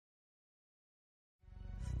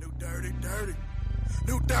dirty, dirty.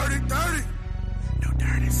 New dirty, dirty. New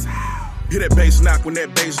dirty sound. Hear that bass knock when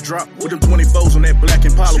that bass drop. With them 24s on that black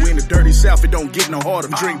Impala. We in the dirty south, it don't get no harder.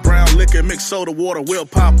 We drink brown liquor, mix soda water. We'll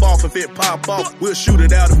pop off if it pop off. We'll shoot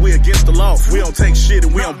it out if we against the law. We don't take shit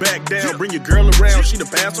and we don't back down. Bring your girl around, she the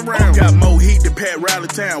pass around. Got more heat than Pat Riley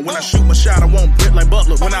Town. When I shoot my shot, I won't Brit like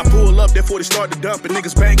Butler. When I pull up, that 40 start to dump. And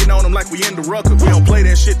niggas banging on them like we in the rucker. We don't play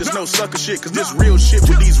that shit, there's no sucker shit. Cause this real shit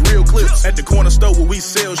with these real clips. At the corner store where we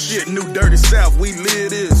sell shit. New dirty south, we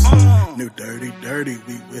live this. New dirty, dirty,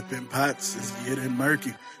 we whipping pots, it's getting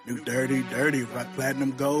murky. New dirty, dirty, rock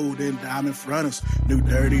platinum gold and diamond fronters. New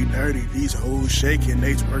dirty, dirty, these hoes shaking,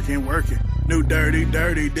 they working. New dirty,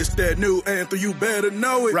 dirty, this that new anthem, you better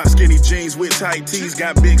know it. Rock skinny jeans with tight tees,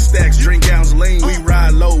 got big stacks, drink gowns lean. We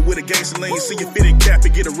ride low with a gangster lean, see your fitted cap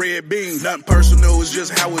and get a red beam. Nothing personal, it's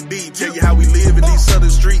just how it be. Tell you how we live in these southern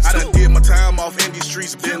streets. I done did my time off in these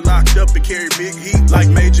streets, been locked up and carry big heat. Like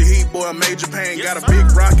Major Heat, boy, I'm Major Pain. Got a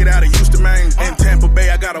big rocket out of Houston, Maine. In Tampa Bay,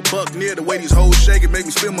 I got a buck near. The way these hoes shake it make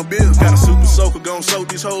me spill my bills. Got a super soaker, gon' soak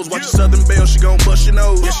these hoes. Watch your Southern Belle, she gon' bust your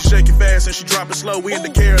nose. Yeah, she shake it fast and she drop it slow. We in the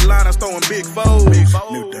Carolinas throwing big foes.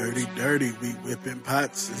 New dirty, dirty, we whipping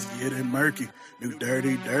pots, it's getting murky. New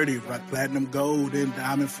dirty, dirty, rock platinum gold and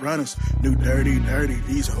diamond fronters. New dirty, dirty,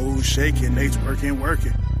 these hoes shaking, they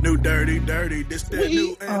working. New dirty, dirty, this that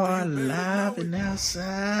new We are live and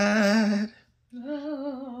outside.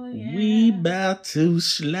 Oh, yeah. We about to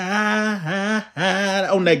slide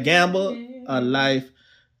on that Gamble a Life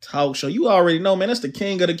talk show. You already know, man. That's the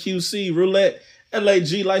king of the QC. Roulette.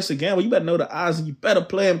 LAG likes to gamble. You better know the odds and you better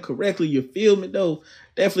play them correctly. You feel me, though?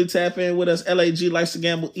 Definitely tap in with us. LAG likes to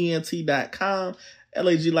gamble, ENT.com.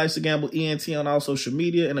 LAG likes to gamble, ENT on all social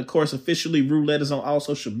media. And, of course, officially, Roulette is on all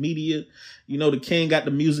social media. You know, the king got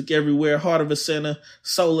the music everywhere. Heart of a Center,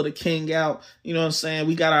 Soul of the King out. You know what I'm saying?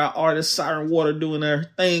 We got our artist, Siren Water, doing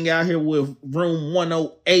their thing out here with Room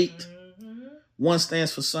 108. Mm-hmm. 1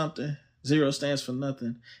 stands for something. 0 stands for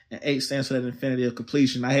nothing. And 8 stands for that infinity of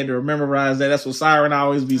completion. I had to memorize that. That's what Siren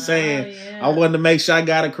always be saying. Yeah. I wanted to make sure I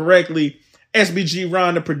got it correctly. SBG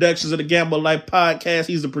Ron, the productions of the Gamble Life podcast.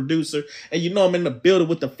 He's the producer. And you know I'm in the building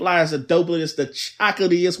with the flyers, the dopeness, the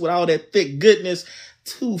chocolatiest with all that thick goodness.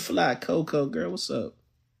 Too fly Koko. Girl, what's up?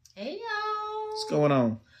 Hey, y'all. What's going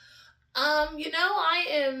on? I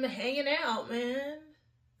am hanging out, man.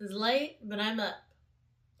 It's late, but I'm up.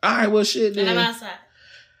 All right, well, shit, then. And I'm outside.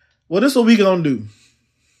 Well, this is what we gonna do.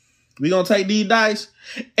 We gonna take these dice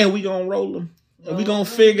and we gonna roll them. And we gonna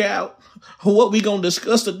figure out what we gonna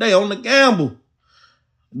discuss today on the Gamble.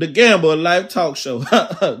 The Gamble Life Talk Show.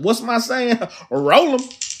 What's my saying? Roll them.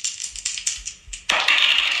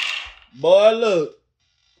 Boy, look.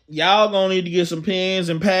 Y'all gonna need to get some pens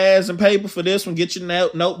and pads and paper for this one. Get your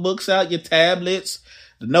notebooks out, your tablets,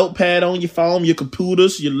 the notepad on your phone, your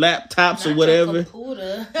computers, your laptops, or whatever.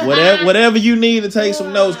 whatever you need to take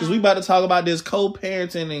some notes, because we about to talk about this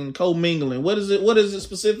co-parenting and co-mingling. What is it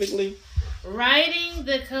specifically? Riding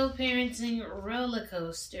the co-parenting roller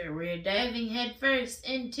coaster. We're diving headfirst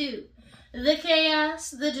into the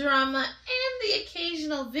chaos, the drama, and the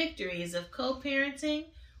occasional victories of co-parenting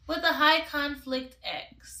with a high conflict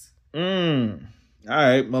ex. All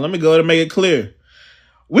right. Well, let me go ahead and make it clear.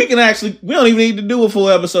 We don't even need to do a full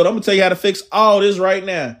episode. I'm going to tell you how to fix all this right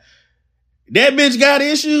now. That bitch got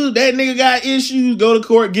issues. That nigga got issues. Go to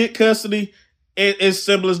court, get custody. It's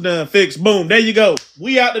simple as done. Fix. Boom. There you go.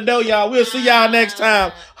 We out the door, y'all. We'll see y'all next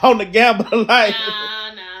time on the Gamble Life.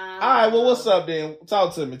 Nah. All right. Well, what's up then?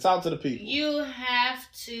 Talk to me. Talk to the people. You have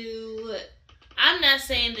to... I'm not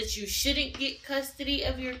saying that you shouldn't get custody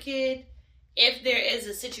of your kid. If there is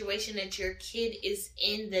a situation that your kid is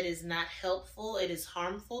in that is not helpful, it is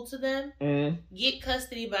harmful to them, get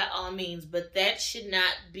custody by all means. But that should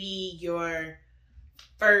not be your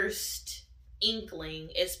first inkling,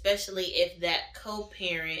 especially if that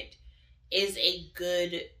co-parent is a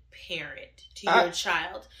good parent to your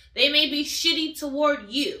child. They may be shitty toward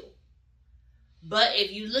you, but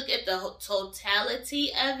if you look at the totality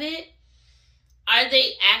of it, are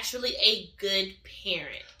they actually a good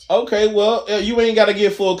parent? Okay, well, you ain't got to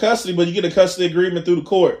get full custody, but you get a custody agreement through the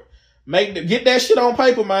court. Get that shit on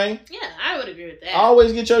paper, man. Yeah, I would agree with that.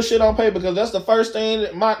 Always get your shit on paper, because that's the first thing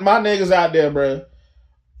that my niggas out there, bro.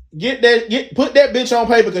 Put that bitch on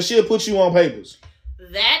paper, because she'll put you on papers.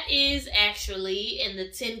 That is actually in the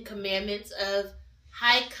 10 commandments of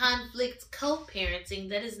high conflict co-parenting.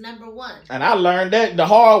 That is number 1. And I learned that the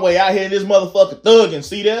hard way out here in this motherfucker thugging.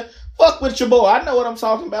 See that? Fuck with your boy. I know what I'm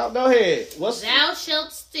talking about. Go ahead. Thou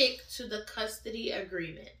shalt stick to the custody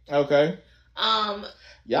agreement. Okay.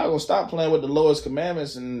 Y'all gonna stop playing with the Lord's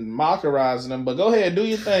commandments and mockerizing them. But go ahead, do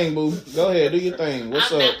your thing, boo. Go ahead, do your thing.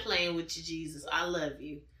 What's I'm up? not playing with you, Jesus. I love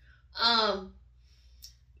you.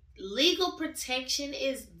 Legal protection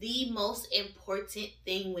is the most important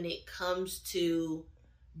thing when it comes to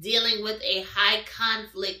dealing with a high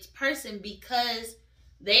conflict person, because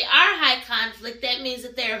they are high conflict. That means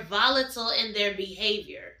that they're volatile in their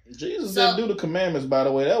behavior. Jesus didn't do the commandments, by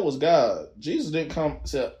the way. That was God. Jesus didn't come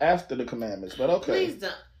till after the commandments, but okay. Please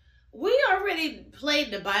don't. We already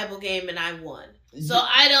played the Bible game and I won. So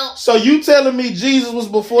I don't... So you telling me Jesus was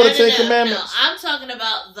before the Ten Commandments? No, I'm talking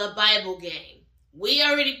about the Bible game. We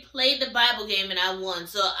already played the Bible game and I won.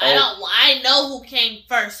 So I know who came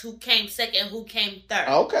first, who came second, who came third.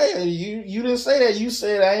 Okay, you didn't say that. You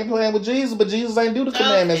said I ain't playing with Jesus, but Jesus ain't do the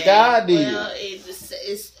commandments. God did. Well,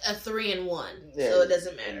 it's a 3-1, yeah. So it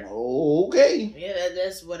doesn't matter. Okay. Yeah,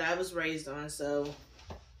 that's what I was raised on, so...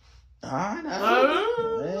 Are you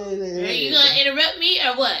gonna interrupt me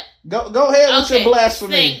or what? Go ahead with your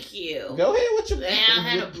blasphemy. Thank you. Go ahead with your blasphemy. I don't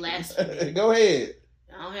have no blasphemy. Go ahead.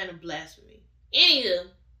 I don't have no blasphemy. Anywho,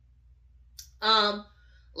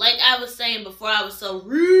 like I was saying before I was so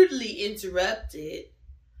rudely interrupted,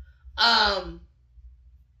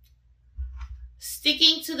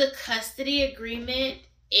 sticking to the custody agreement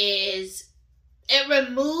it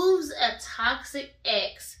removes a toxic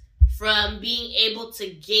ex from being able to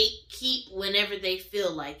gatekeep whenever they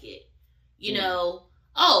feel like it. You know,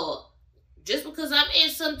 just because I'm in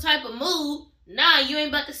some type of mood, nah, you ain't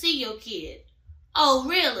about to see your kid. Oh,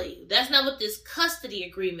 really? That's not what this custody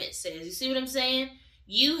agreement says. You see what I'm saying?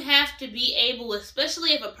 You have to be able, especially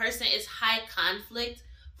if a person is high conflict,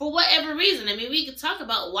 for whatever reason. I mean, we could talk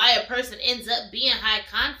about why a person ends up being high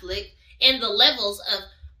conflict and the levels of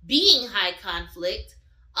being high conflict.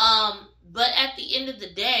 But at the end of the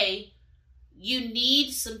day, you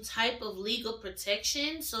need some type of legal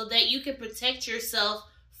protection so that you can protect yourself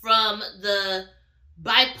from the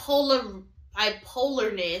bipolarness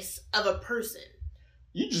of a person.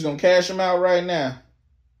 You just gonna cash them out right now?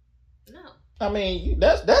 No. I mean,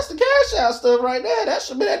 that's the cash out stuff right there. That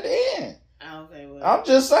should be at the end. Okay. Well, I'm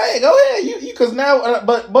just saying. Go ahead. You because now,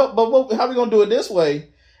 but how we gonna do it this way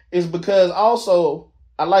is because also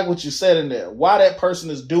I like what you said in there. Why that person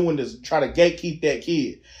is doing this, try to gatekeep that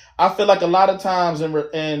kid. I feel like a lot of times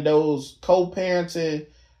in those co-parenting,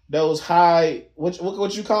 those high, what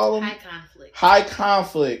you call them? High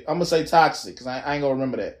conflict. I'm gonna say toxic because I ain't gonna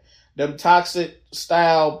remember that. Them toxic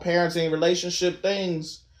style parenting relationship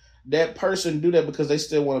things, that person do that because they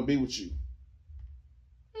still want to be with you.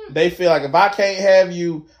 They feel like if I can't have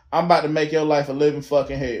you, I'm about to make your life a living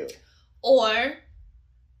fucking hell. Or,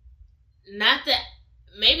 not that,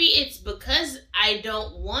 maybe it's because I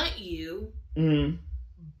don't want you,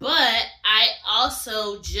 but I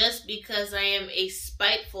also, just because I am a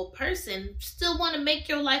spiteful person, still want to make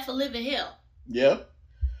your life a living hell. Yeah.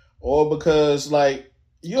 Or because, like,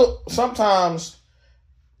 sometimes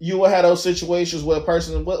you will have those situations where a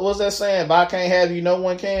person, what was that saying? If I can't have you, no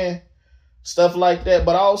one can. Stuff like that.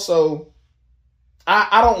 But also,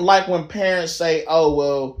 I don't like when parents say, oh,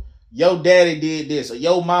 well, your daddy did this or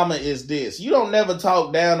your mama is this. You don't never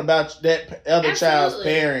talk down about that other child's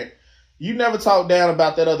parent. You never talk down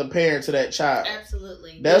about that other parent to that child.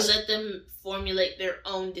 Absolutely. You let them formulate their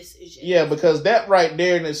own decision. Yeah, because that right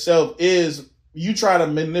there in itself is you try to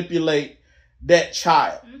manipulate that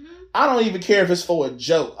child. I don't even care if it's for a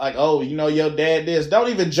joke. Like, oh, you know, your dad this. Don't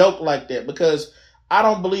even joke like that because I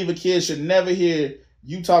don't believe a kid should never hear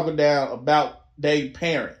you talking down about their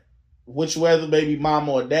parent, which whether baby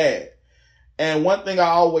mama or dad. And one thing I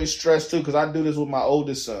always stress too, because I do this with my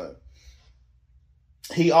oldest son.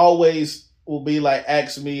 He always will be like,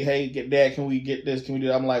 ask me, hey, dad, can we get this? Can we do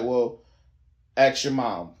that? I'm like, well, ask your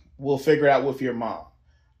mom. We'll figure it out with your mom.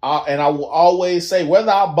 And I will always say,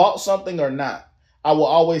 whether I bought something or not, I will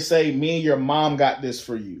always say, me and your mom got this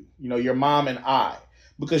for you. You know, your mom and I.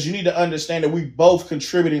 Because you need to understand that we both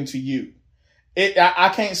contributing to you.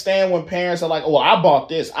 I can't stand when parents are like, oh, I bought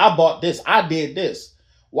this, I did this.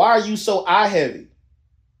 Why are you so eye heavy?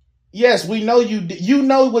 Yes, we know you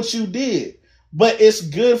know what you did. But it's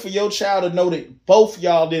good for your child to know that both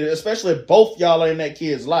y'all did it, especially if both y'all are in that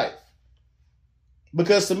kid's life.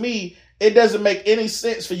 Because to me, it doesn't make any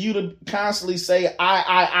sense for you to constantly say,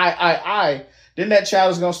 I. Then that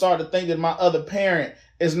child is going to start to think that my other parent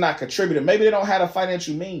is not contributing. Maybe they don't have the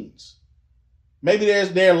financial means. Maybe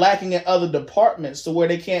they're lacking in other departments to where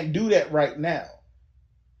they can't do that right now.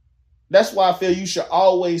 That's why I feel you should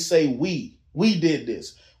always say we. We did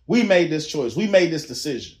this. We made this choice. We made this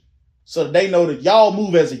decision. So that they know that y'all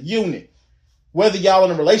move as a unit, whether y'all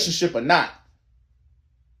in a relationship or not.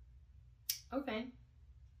 Okay.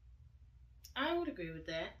 I would agree with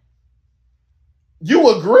that. You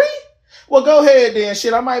agree? Well, go ahead then.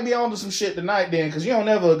 Shit, I might be on to some shit tonight then, because you don't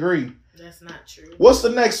never agree. That's not true. What's the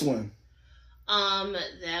next one?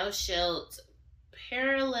 Thou shalt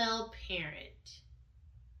parallel parent.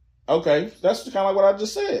 Okay, that's kind of like what I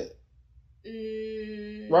just said.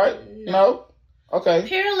 Right? No? Okay.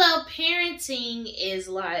 Parallel parenting is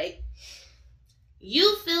like,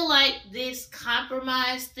 you feel like this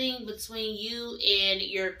compromise thing between you and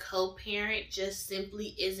your co-parent just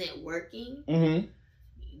simply isn't working. Mm-hmm.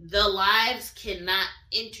 The lives cannot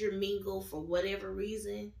intermingle for whatever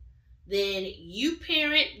reason. Then you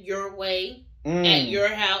parent your way at your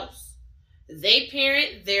house. They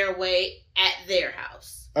parent their way at their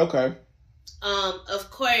house. Okay.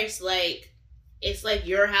 Of course, like, it's like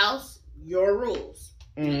your house, your rules.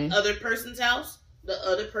 Mm-hmm. The other person's house, the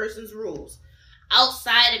other person's rules.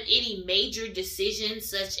 Outside of any major decisions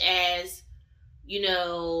such as,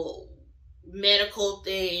 medical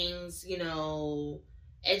things,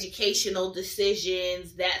 educational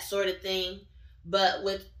decisions, that sort of thing. But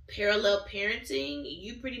with parallel parenting,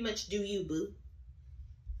 you pretty much do you, boo.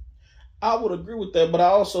 I would agree with that, but I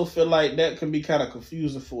also feel like that can be kind of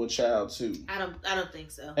confusing for a child too. I don't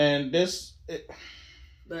think so. And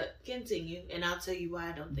but continue, and I'll tell you why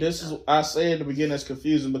I don't think this so. is, I say at the beginning, it's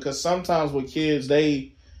confusing because sometimes with kids,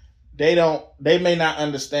 they may not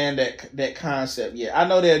understand that concept yet. I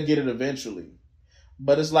know they'll get it eventually,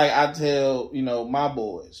 but it's like I tell, my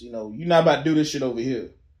boys, you're not about to do this shit over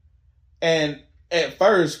here. And at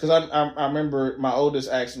first, because I remember my oldest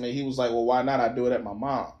asked me, he was like, well, why not? I do it at my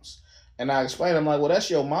mom's. And I explained, I'm like, well,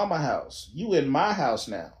 that's your mama house. You in my house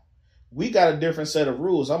now. We got a different set of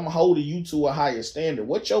rules. I'm holding you to a higher standard.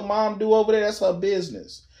 What your mom do over there, that's her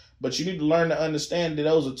business. But you need to learn to understand that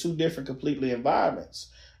those are two different completely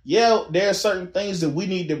environments. Yeah, there are certain things that we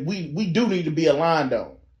do need to be aligned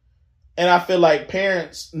on. And I feel like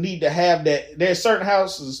parents need to have that. There are certain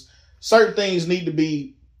houses, certain things need to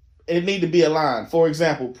be aligned. For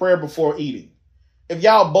example, prayer before eating. If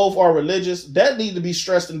y'all both are religious, that needs to be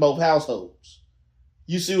stressed in both households.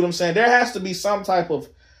 You see what I'm saying? There has to be some type of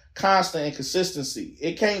constant and consistency.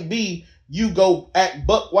 It can't be you go act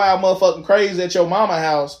buck wild motherfucking crazy at your mama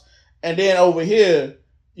house and then over here,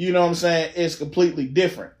 you know what I'm saying, it's completely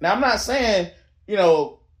different. Now, I'm not saying,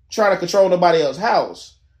 try to control nobody else's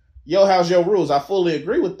house. Your house, your rules. I fully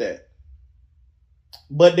agree with that.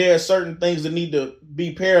 But there are certain things that need to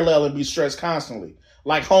be parallel and be stressed constantly.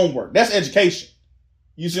 Like homework. That's education.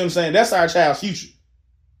 You see what I'm saying? That's our child's future.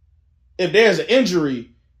 If there's an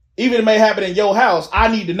injury, even if it may happen in your house, I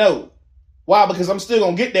need to know. Why? Because I'm still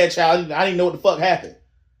going to get that child. I need to know what the fuck happened.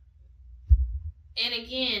 And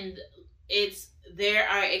again, there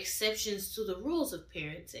are exceptions to the rules of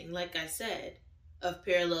parenting, like I said, of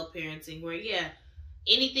parallel parenting, where,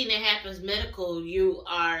 anything that happens medical, you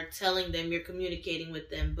are telling them, you're communicating with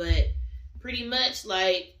them. But pretty much,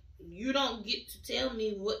 like, you don't get to tell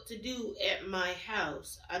me what to do at my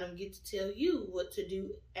house. I don't get to tell you what to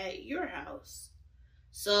do at your house.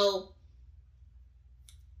 So,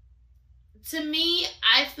 to me,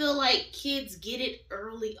 I feel like kids get it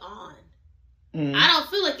early on. Mm-hmm. I don't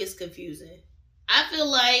feel like it's confusing. I feel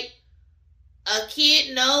like a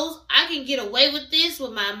kid knows I can get away with this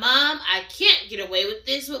with my mom. I can't get away with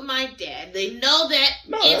this with my dad. They know that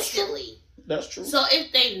instantly. That's true. So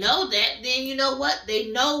if they know that, then you know what?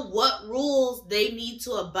 They know what rules they need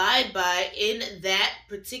to abide by in that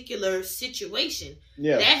particular situation.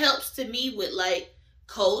 Yeah. That helps to me with, like,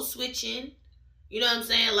 code switching. You know what I'm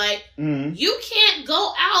saying? Like, you can't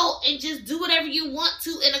go out and just do whatever you want to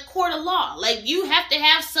in a court of law. Like, you have to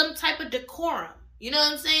have some type of decorum. You know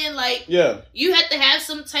what I'm saying? Like, you have to have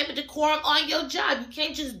some type of decorum on your job. You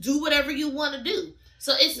can't just do whatever you want to do.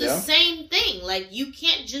 So it's the same thing. Like, you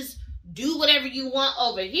can't just do whatever you want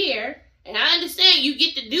over here. And I understand you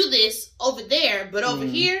get to do this over there, but over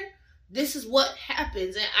here, this is what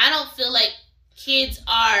happens. And I don't feel like kids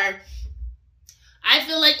are... I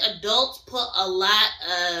feel like adults put a lot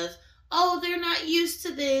of, they're not used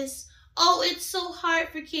to this. Oh, it's so hard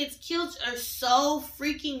for kids. Kids are so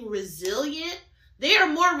freaking resilient. They are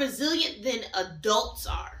more resilient than adults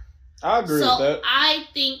are. I agree with that. So I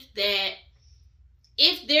think that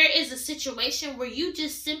if there is a situation where you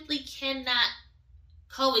just simply cannot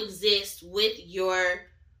coexist with your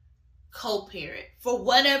co-parent, for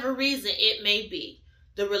whatever reason it may be,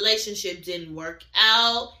 the relationship didn't work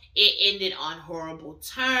out, it ended on horrible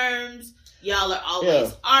terms, y'all are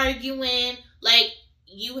always arguing, like,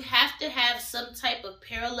 you have to have some type of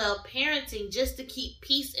parallel parenting just to keep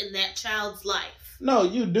peace in that child's life. No,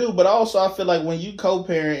 you do, but also I feel like when you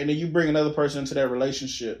co-parent and then you bring another person into that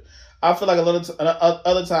relationship, I feel like a lot of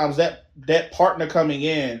other times that partner coming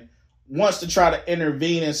in wants to try to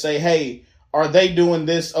intervene and say, hey, are they doing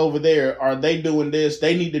this over there? Are they doing this?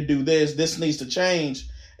 They need to do this. This needs to change.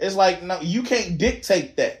 It's like, no, you can't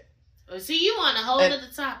dictate that. See, you on a whole other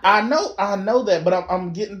topic. I know that, but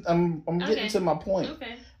I'm getting to my point.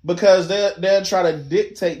 Okay. Because they'll try to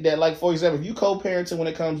dictate that. Like, for example, if you co-parenting when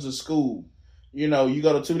it comes to school, you know, you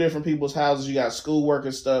go to two different people's houses, you got schoolwork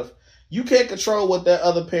and stuff. You can't control what that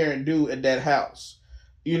other parent do at that house.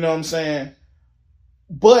 You know what I'm saying?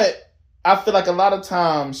 But I feel like a lot of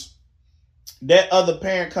times that other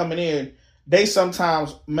parent coming in, they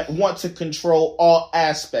sometimes want to control all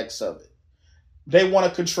aspects of it. They want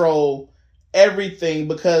to control everything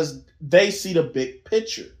because they see the big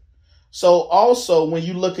picture. So also when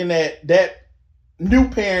you're looking at that new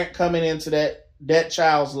parent coming into that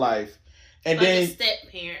child's life, and like then a step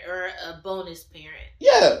parent or a bonus parent.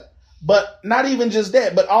 Yeah, but not even just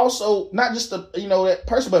that, but also not just that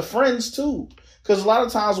person, but friends too. Because a lot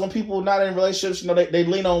of times when people not in relationships, they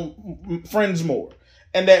lean on friends more,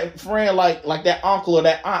 and that friend like that uncle or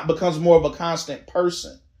that aunt becomes more of a constant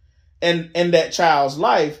person in that child's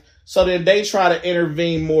life. So then they try to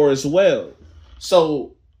intervene more as well.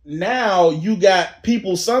 So now you got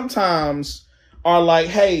people sometimes are like,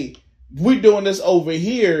 hey, we're doing this over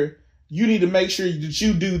here. You need to make sure that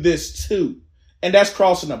you do this too. And that's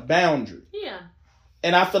crossing a boundary. Yeah.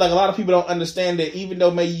 And I feel like a lot of people don't understand that even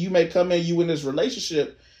though you may come in this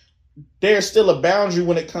relationship, there's still a boundary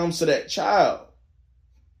when it comes to that child.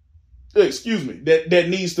 Excuse me. That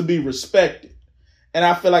needs to be respected. And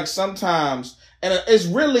I feel like sometimes, and it's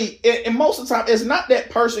really, and most of the time, it's not that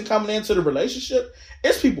person coming into the relationship.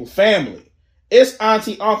 It's people, family. It's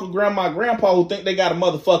auntie, uncle, grandma, grandpa who think they got a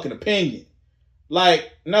motherfucking opinion. Like,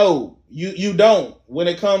 no, you don't. When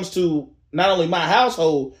it comes to not only my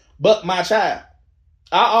household, but my child.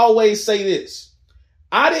 I always say this.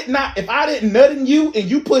 If I didn't nut in you and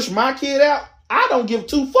you push my kid out, I don't give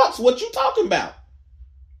two fucks what you talking about.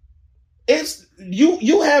 It's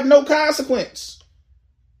you have no consequence.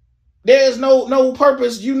 There's no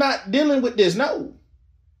purpose. You not dealing with this. No.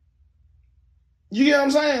 You get what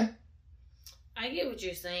I'm saying? I get what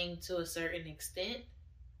you're saying to a certain extent.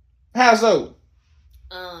 How so?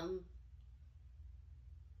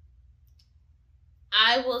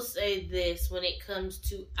 I will say this when it comes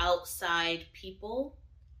to outside people.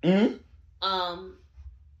 Mm-hmm.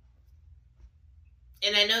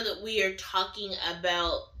 And I know that we are talking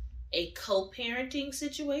about a co-parenting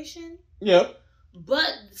situation. Yep.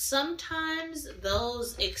 But sometimes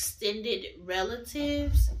those extended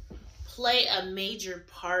relatives play a major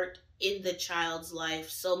part in the child's life,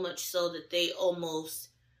 so much so that they almost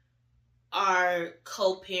are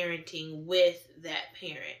co-parenting with that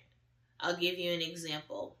parent. I'll give you an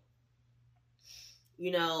example.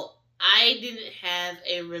 I didn't have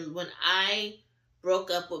when I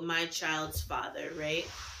broke up with my child's father, right?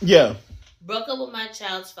 Yeah. Broke up with my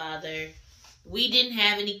child's father. We didn't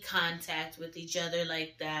have any contact with each other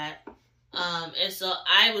like that. And so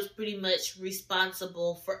I was pretty much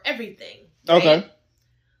responsible for everything. Right? Okay.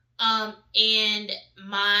 And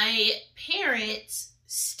my parents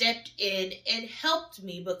stepped in and helped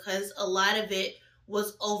me because a lot of it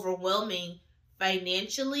was overwhelming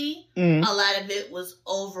financially. Mm-hmm. A lot of it was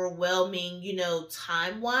overwhelming,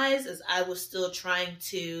 time-wise, as I was still trying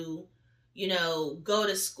to, go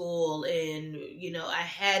to school and, I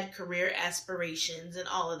had career aspirations and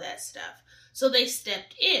all of that stuff. So they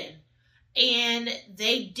stepped in. And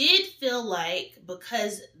they did feel like,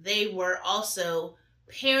 because they were also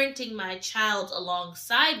parenting my child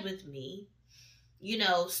alongside with me,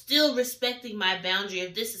 still respecting my boundary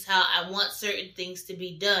of this is how I want certain things to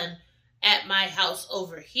be done at my house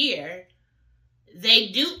over here. They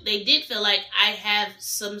did feel like I have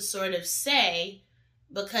some sort of say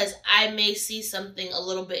because I may see something a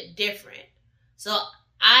little bit different. So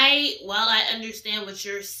while I understand what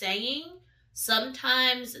you're saying,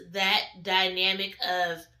 sometimes that dynamic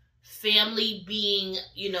of family being,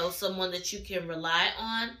 someone that you can rely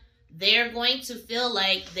on, they're going to feel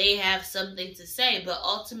like they have something to say, but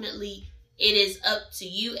ultimately it is up to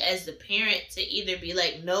you as the parent to either be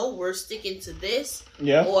like, no, we're sticking to this,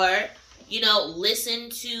 or, listen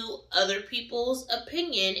to other people's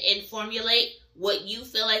opinion and formulate what you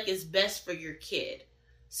feel like is best for your kid.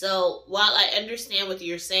 So while I understand what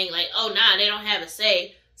you're saying, like, oh, nah, they don't have a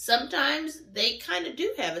say, sometimes they kind of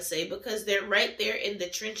do have a say because they're right there in the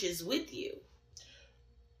trenches with you.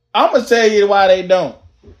 I'm going to tell you why they don't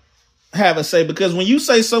have a say. Because when you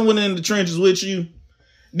say someone in the trenches with you,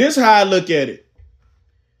 this is how I look at it.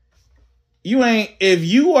 If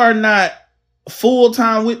you are not full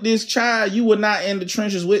time with this child, you were not in the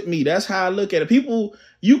trenches with me. That's how I look at it. People,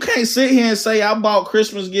 you can't sit here and say I bought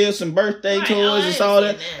Christmas gifts and birthday toys and all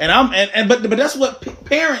that. But that's what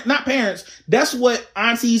not parents. That's what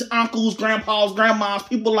aunties, uncles, grandpas, grandmas,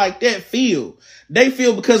 people like that feel. They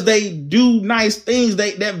feel because they do nice things.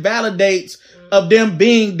 That validates of them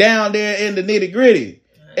being down there in the nitty gritty.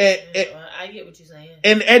 I get what you're saying.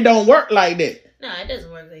 And it don't work like that. No, it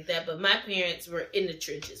doesn't work like that. But my parents were in the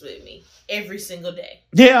trenches with me every single day.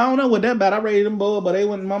 Yeah, I don't know what that about. I raised them boys, but they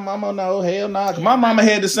wouldn't. My mama, no, hell no. Nah. My mama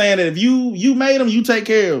had the saying that if you made them, you take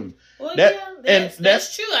care of them. Well,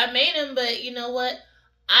 that's true. I made them, but you know what?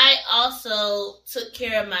 I also took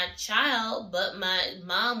care of my child, but my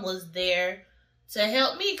mom was there to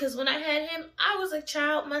help me because when I had him, I was a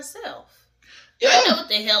child myself. Yeah. I know what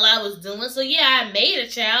the hell I was doing. So yeah, I made a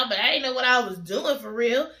child, but I didn't know what I was doing for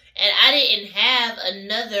real. And I didn't have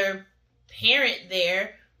another parent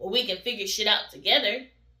there where we can figure shit out together.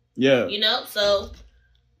 Yeah. You know, so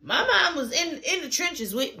my mom was in the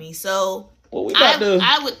trenches with me. So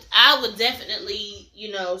I would definitely,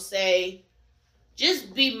 you know, say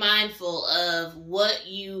just be mindful of what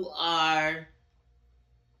you are,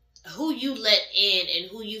 who you let in and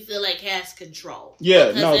who you feel like has control. Yeah,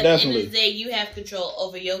 because no, at definitely. At the end of the day, you have control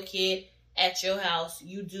over your kid at your house.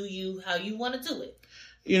 You do you how you want to do it.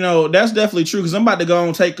 You know, that's definitely true because I'm about to go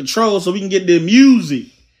and take control so we can get the music.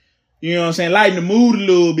 You know what I'm saying? Lighten the mood a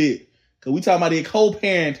little bit. Because we talking about the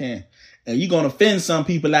co-parenting. And you going to offend some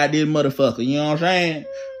people out there, motherfucker. You know what I'm saying?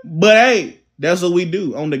 But hey, that's what we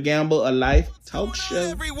do on the Gamble of Life talk show.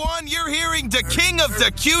 Everyone, you're hearing the king of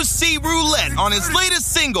the QC Roulette on his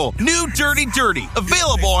latest single, New Dirty Dirty,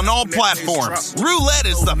 available on all platforms. Roulette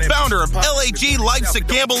is the founder of LAG Life's a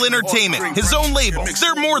Gamble Entertainment, his own label.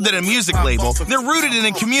 They're more than a music label. They're rooted in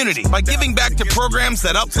a community by giving back to programs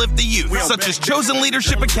that uplift the youth, such as Chosen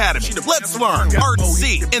Leadership Academy, Let's Learn, Art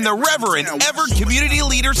C, and the Reverend Ever Community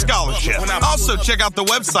Leader Scholarship. Also, check out the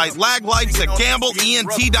website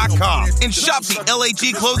laglifesagambleent.com and shop the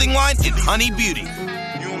LAG clothing line in Honey Beauty.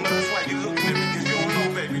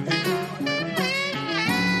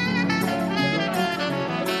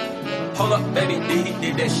 Hold up, baby,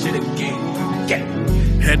 did that shit again. Get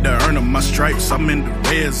Had to earn 'em my stripes, I'm in the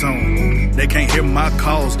red zone. They can't hear my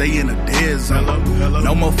calls, they in a dead zone.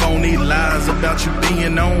 No more phony lies about you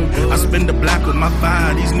being on. I spend the block with my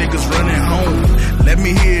fire, these niggas running home. Let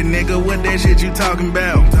me hear, nigga, what that shit you talking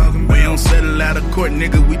about? We don't settle out of court,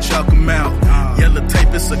 nigga, we chalk 'em out. Yellow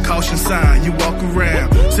tape, it's a caution sign, you walk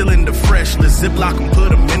around. Still in the fresh, let's ziplock 'em,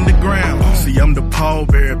 put 'em in the ground. See, I'm the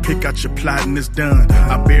pallbearer, pick out your plot and it's done.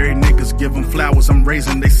 I bury niggas, give 'em flowers, I'm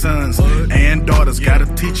raising they sons. And daughters, gotta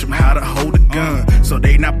teach 'em how to hold a gun. So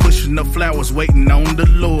they not pushing the flowers, waiting on the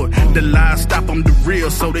Lord. The lies stop, I'm the real,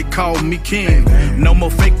 so they call me king. No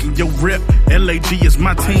more faking your rep, LAG is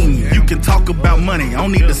my team. You can talk about money, I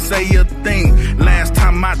don't need to say a thing. Last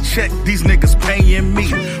time I checked, these niggas paying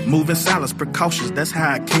me. Moving silence, precautions, that's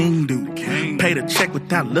how a king do. Pay the check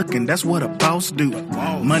without looking, that's what a boss do.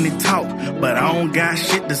 Money talk, but I don't got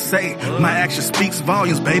shit to say. My action speaks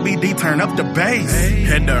volumes, baby D, turn up the bass.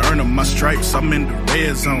 Had to earn 'em my stripes, I'm in the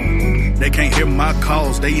red zone. They can't hear my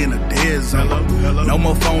calls, they in a dead zone. No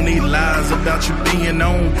more phony lies about you being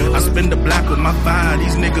on. I spend the block with my fire,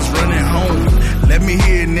 these niggas running home. Let me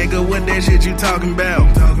hear, nigga, what that shit you talking about?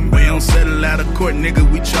 We don't settle out of court, nigga,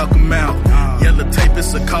 we chalk 'em out. Yellow tape,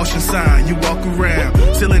 it's a caution sign, you walk around.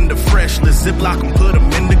 Still in the fresh, let's ziplock 'em, put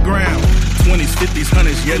 'em in the ground. 20s, 50s,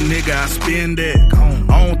 100s, yeah, nigga, I spend that.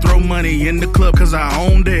 I don't throw money in the club cause I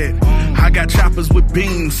own that. I got choppers with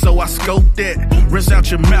beams, so I scope that. Rinse out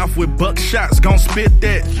your mouth with buckshots, gon' spit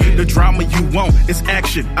that. The drama you want, it's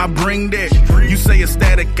action, I bring that. You say it's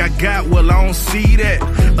static, I got, well, I don't see that.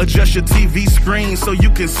 Adjust your TV screen so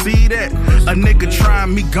you can see that. A nigga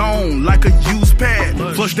trying me gone like a used pad.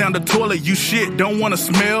 Flush down the toilet, you shit, don't wanna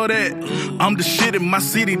smell that. I'm the shit in my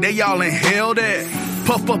city, they all inhale that.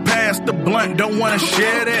 Puff up past the blunt, don't wanna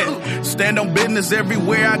share that. Stand on business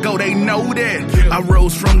everywhere I go, they know that. I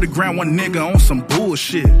rose from the ground, one nigga on some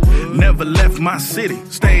bullshit. Never left my city,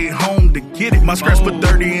 stayed home to get it. My scratch put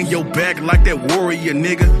 30 in your back like that warrior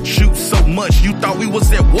nigga. Shoot so much, you thought we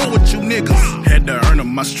was at war with you niggas. Had to earn 'em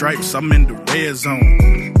my stripes, I'm in the red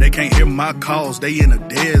zone. They can't hear my calls, they in a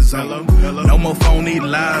dead zone. No more phony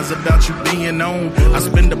lies about you being on. I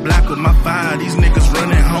spend the block with my fire, these niggas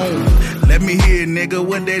running home. Let me hear, nigga,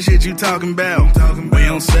 what that shit you talking about? We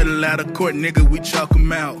don't settle out of court, nigga, we chalk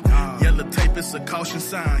 'em out. Yellow tape, it's a caution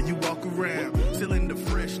sign, you walk around. Still in the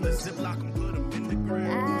fresh, let's ziplock 'em, put 'em in the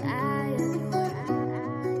ground.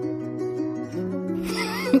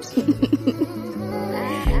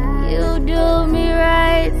 You do me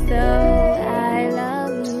right, so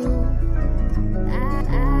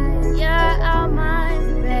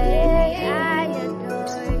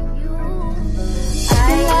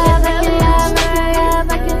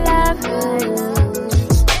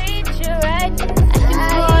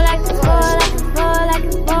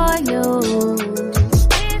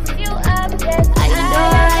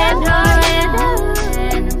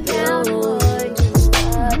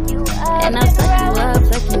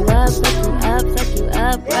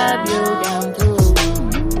up, rub you down too.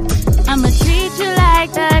 I'ma treat you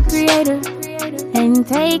like the creator and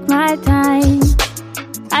take my time.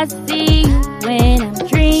 I see you when I'm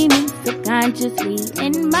dreaming, subconsciously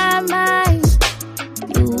in my mind.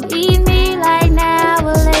 You eat me like an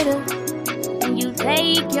hour later, and you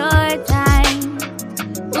take your time.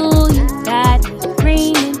 Ooh, you got me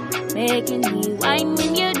screaming, making me whine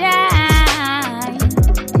when you die.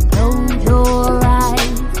 Close your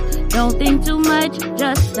eyes, don't think too much,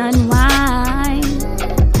 just unwind.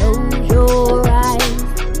 Close your eyes,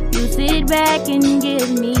 you sit back and give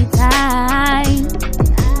me time.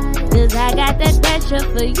 'Cause I got that pressure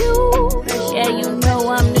for you. Yeah, you know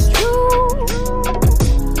I'm the truth.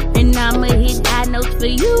 And I'ma hit high notes for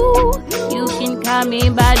you. You can call me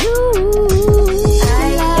Badu.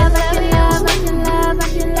 I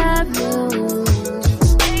can love you.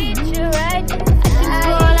 Treat you right. I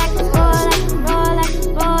can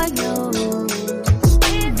spoil you.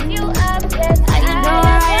 Lift you up, yes. I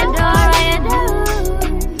adore you.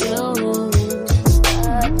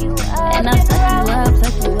 And I'll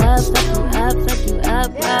suck you up,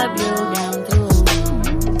 rub you down too.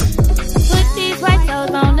 Put these white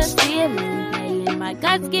toes on the ceiling, playing my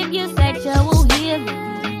guts give you sexual healing.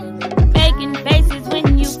 Making faces when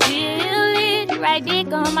you feel it, right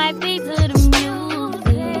dick on my feet to the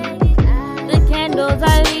music. The candles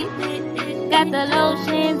are lit, got the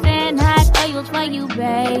lotions and hot oils for you,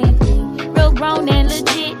 baby. Real grown and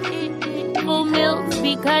legit, full milk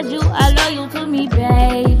because you are loyal to me,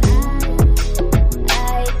 baby.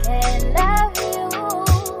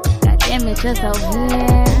 You're so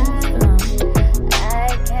handsome.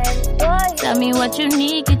 Tell me what you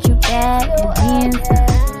need, get you back again.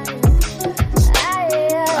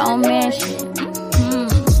 Romance shit,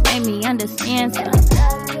 made me understand something.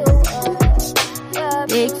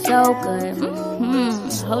 Dick so good,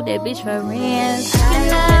 hold that bitch for rent. I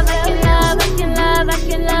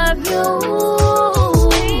can love you.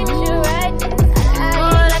 Treat you right. I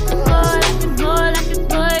can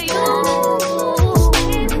spoil you.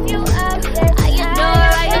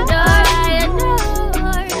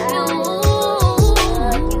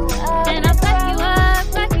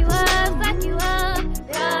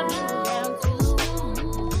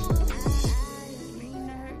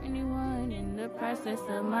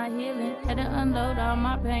 Of my healing, had to unload all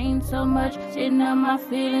my pain so much, sitting on my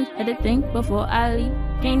feelings, had to think before I leave,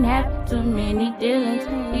 can't have too many dealings,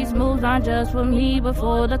 these moves aren't just for me, but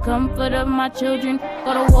for the comfort of my children,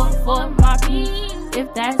 go to war for my peace,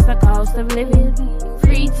 if that's the cost of living,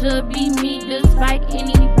 free to be me despite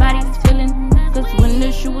anybody's feeling, cause when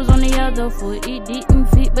the shoe was on the other foot, it didn't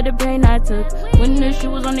fit, but the pain I took, when the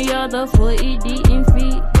shoe was on the other foot, it didn't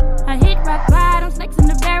fit. I hit rock bottom, snakes in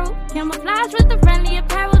the barrel. Camouflage with the friendly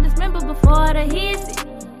apparel. Dismember before the hissing.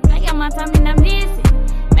 I got my time and I miss it.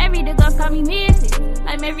 Married the ghost, call me Missy.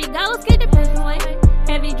 Like Mary Ghost, get the best away.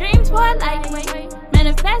 Heavy dreams for a lightweight.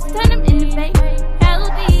 Manifest, turn them into fate.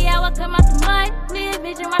 Healthy, I will come out the mud. Clear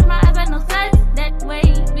vision, watch my eyes, I know such that way.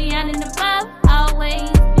 Beyond and above,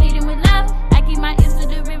 always. Leading with love. I keep my ears to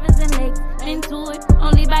the rivers and lakes. Into it,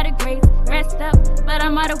 only by the grace. Rest up, but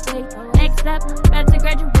I'm out of way. Next up, about to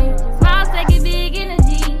graduate. Small second, big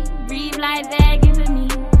energy. Breathe life back into me.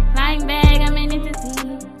 Flying back, I'm an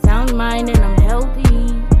entity. Sound mind and I'm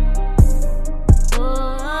healthy.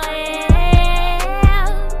 Oh yeah.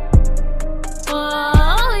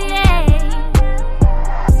 Oh yeah.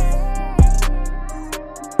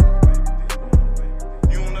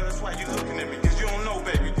 You don't know that's why you looking at me, cause you don't know,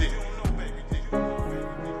 baby.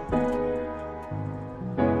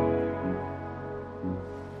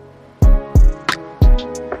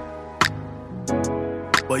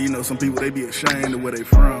 But you know, some people, they be ashamed of where they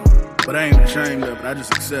from. But I ain't ashamed of it, I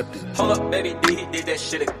just accept it. Hold up, baby, he did that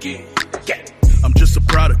shit again. Yeah. I'm just a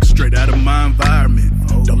product straight out of my environment.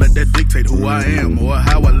 Don't let that dictate who I am or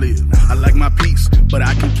how I live. I like my peace, but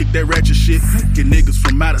I can kick that ratchet shit. Get niggas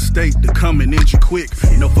from out of state to come and inch you quick.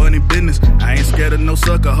 No funny business, I ain't scared of no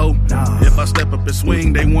sucker hoe. If I step up and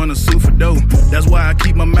swing, they wanna sue for dough. That's why I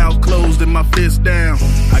keep my mouth closed and my fist down.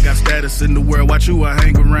 I got status in the world, watch who I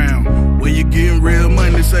hang around. When you getting real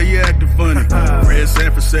money, they say you acting funny. Red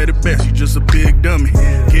Sanford said it best, you just a big dummy.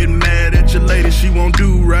 Getting mad at your lady, she won't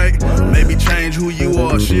do right. Maybe change who you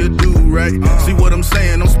are, she'll do right. See what I'm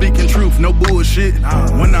saying, I'm speaking truth, no bullshit.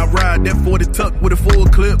 When I ride that 40 tuck with a full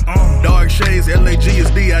clip, dark shades, LAG is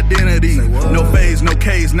the identity. No phase, no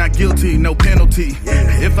case, not guilty, no penalty.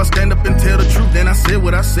 If I stand up and tell the truth, then I said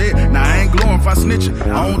what I said. Now I ain't glorify snitching,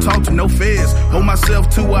 I don't talk to no feds. Hold myself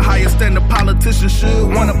to a higher standard, politicians should.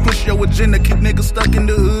 Wanna push your agenda, keep niggas stuck in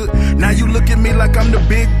the hood. Now you look at me like I'm the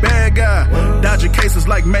big bad guy. Dodge Dodging cases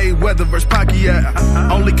like Mayweather versus Pacquiao.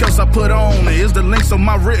 Only curse I put on is the links on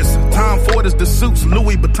my wrist. Tom Ford is the suits,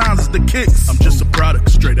 Louis Vuittons is the kicks. I'm just a product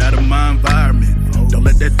straight out of my environment. Don't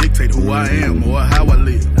let that dictate who I am or how I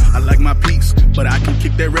live. I like my peace, but I can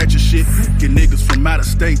kick that ratchet shit. Get niggas from out of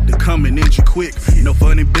state to come and inch you quick. No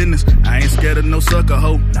funny business, I ain't scared of no sucker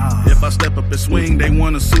hoe. If I step up and swing, they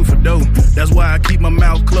wanna sue for dough. That's why I keep my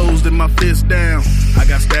mouth closed and my fist down. I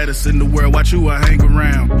got status in the world, watch who I hang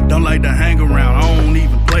around. Don't like to hang around, I don't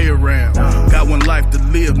even play around. Got one life to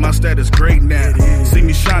live, my status great now. See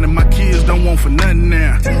me shining, my kids don't want for nothing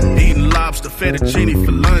now. Eating lobster, fettuccine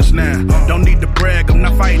for lunch now. Don't need to brag, I'm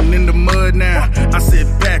not fighting in the mud now. I sit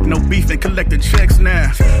back, no beef and collecting checks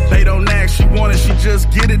now. They don't ask, she want it, she just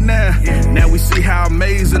get it now. Now we see how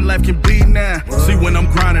amazing life can be now. See when I'm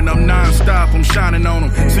grinding, I'm non-stop, I'm shining on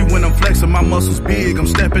them. See when I'm flexing, my muscles big, I'm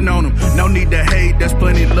stepping on them. No need to hate, that's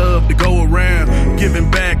plenty love to go around. Giving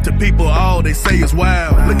back to people, all they say is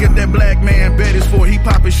wild. Look at that black man, bet it's for he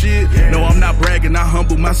poppin' shit. No, I'm not bragging, I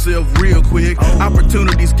humble myself real quick.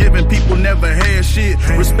 Opportunities given, people never had shit.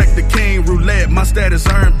 Respect the king, roulette, my status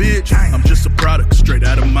earned, bitch. I'm just a product straight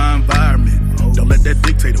out of my environment. Don't let that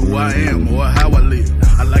dictate who I am or how I live.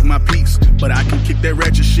 I like my peace, but I can kick that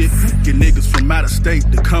ratchet shit. Get niggas from out of state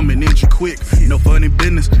to come and inch you quick. No funny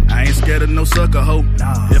business, I ain't scared of no sucker hoe.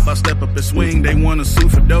 If I step up and swing, they wanna sue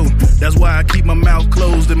for dough. That's why I keep my mouth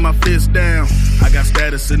closed and my fist down. I got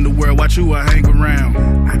status in the world, watch who I hang around.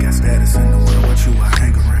 I got status in the world, watch who I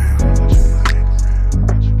hang around.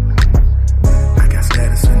 I got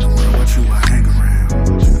status in the world, watch who I hang around.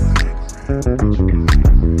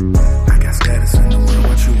 I got status in the world,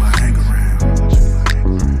 watch who I hang around.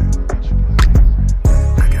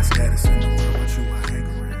 I got status in the world, watch who I hang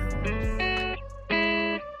around.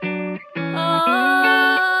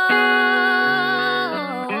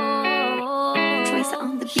 Trace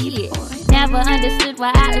on the beat. Never understood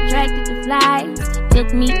why I attracted to flies.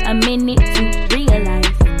 Took me a minute to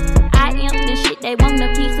realize I am the shit they want a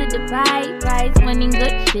piece of the pie. Prize winning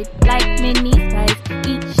good shit like mini spice.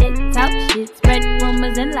 Eat shit, talk shit, spread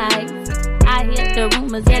rumors and lies. I hear the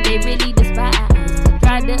rumors, yeah, they really despise.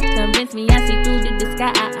 Try to convince me I see through the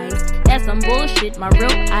disguise. That's some bullshit, my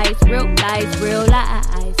real eyes, real lies, real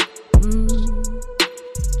lies.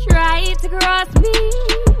 Tried to cross me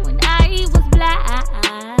when I was blind.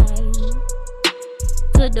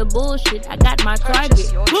 To the bullshit, I got my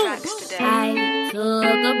target. I took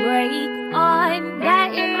a break on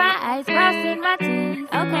that in my eyes, crossing my T's.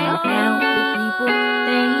 Okay, now the people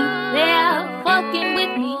think they're fucking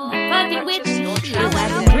with me, not fucking with me. Cause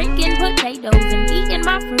I've been drinking potatoes and eating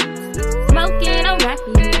my fruits, smoking on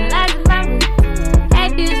broccoli, realizing my roots. Had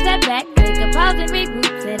to step back, take a pause and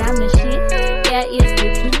regroup. Said I'm the shit, yeah, it's the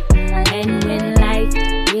truth. And when life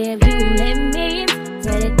gives you lemons,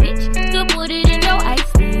 tell that bitch to put it in your ice.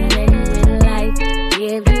 And when life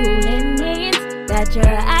gives you lemons, got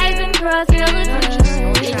your eyes and cross your teeth.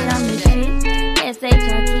 Bitch, I'm the shit,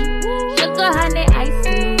 S-H-I-T, sugar, honey, ice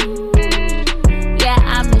cream. Yeah,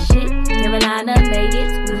 I'm the shit, Carolina made it,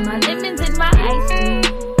 squeeze my lemons in my ice cream.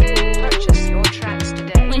 Purchase your tracks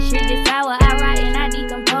today. When shit gets sour, I write and I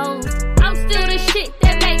decompose. I'm still the shit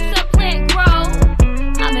that makes a plant grow.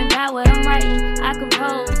 I'm empowered, I'm writing, I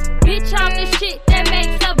compose. Bitch, I'm the shit that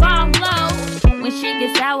makes a bomb blow. When shit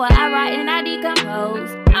gets sour, I write and I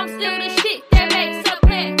decompose. I'm still the shit that makes a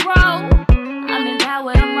plant grow. I'm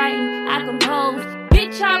empowered, I'm writing, I compose.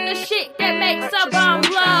 Bitch, I'm the shit that makes a bomb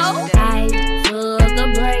blow. I took a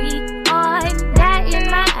break on that in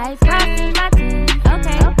my eyes, crossing my teeth.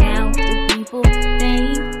 Okay, now the people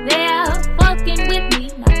think they're fucking with me,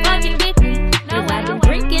 not fucking with me. No, I've been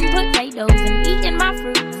drinking potatoes and eating my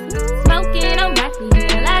fruits, smoking on broccoli,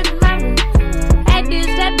 realizing my roots. Had to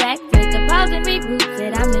step back, take a pause and regroup.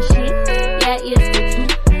 Said I'm the shit, yeah, it's the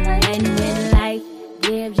truth. And when life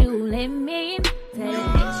gives you lemons, tell it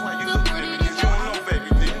to put it in your eyes.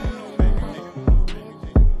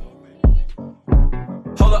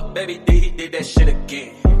 Hold up, baby, he did that shit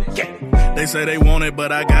again. They say they want it,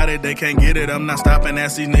 but I got it, they can't get it. I'm not stopping,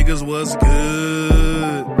 ask these niggas what's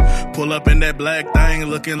good. Pull up in that black thing,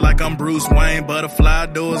 looking like I'm Bruce Wayne. Butterfly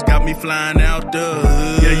doors got me flying out the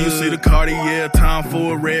hood. Yeah, you see the Cartier, Tom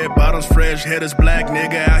Ford, red bottoms, fresh head is black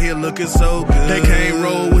nigga out here looking so good. They can't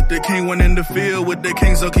roll with the king, when in the field with the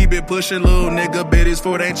king, so keep it pushing, little nigga. Betty's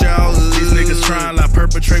for it ain't y'all. These niggas trying like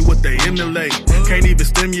perpetrate what they emulate. Can't even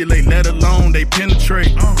stimulate, let alone they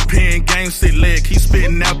penetrate. Pen game, sit leg, keep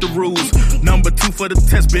spitting out the rules. Number 2 for the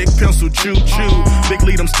test, big pencil, choo choo. Big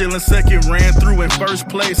lead, I'm still in second, ran through in first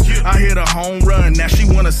place. I hit a home run, now she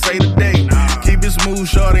wanna say today. Keep it smooth,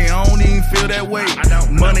 shorty, I don't even feel that way.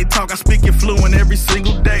 Money talk, I speak it fluent every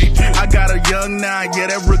single day. I got a young 9, yeah,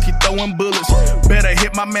 that rookie throwing bullets. Better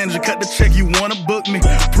hit my manager, cut the check, you wanna book me.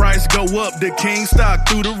 Price go up, the king stock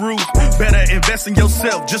through the roof. Better invest in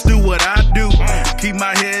yourself, just do what I do. Keep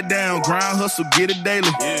my head down, grind, hustle, get it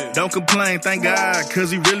daily. Don't complain, thank God,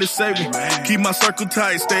 cause he really saved me. Keep my circle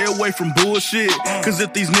tight, stay away from bullshit. Cause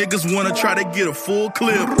if these niggas wanna try to get a full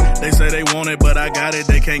clip, they say they want it, but I got it,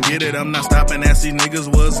 they can't get it. I'm not stopping, ask these niggas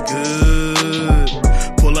what's good.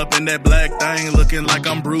 Pull up in that black thing, looking like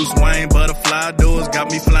I'm Bruce Wayne. Butterfly doors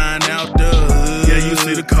got me flying out the hood. Yeah, you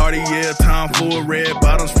see the Cartier, time for red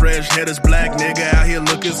bottoms, fresh headers, black nigga out here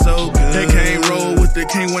looking so good. They can't roll with the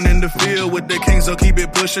king, when in the field with the king, so keep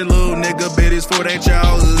it pushing, little nigga. Bet it's for that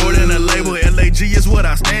y'all. More than a label, LAG is what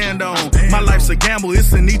I stand on. My life's a gamble,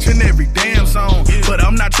 it's in each and every damn song. But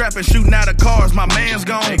I'm not trapping, shooting out of cars, my man's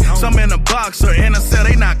gone. Some in a box or in a cell,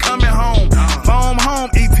 they not coming home. Phone home,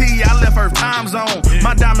 ET, I left her time zone.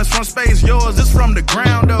 My diamonds from space, yours is from the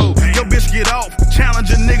ground though. Yo bitch get off,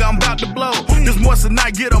 challenge a nigga, I'm about to blow. This moist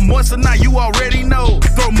tonight, get a moist tonight, you already know.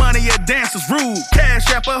 Throw money at dancers, rude, cash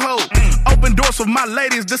app a hoe. Open doors for my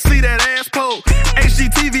ladies to see that ass pole.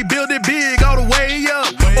 HGTV, build it big all the way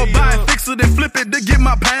up. Or buy it, fix it and flip it to get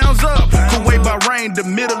my pounds up. Kuwait, Bahrain, the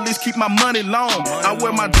Middle East, keep my money long. I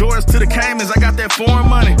wear my Jordans to the Caymans, I got that foreign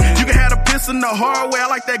money. You can have a piss in the hard way, I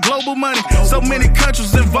like that global money. So many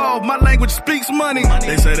countries involved, my language speaks money.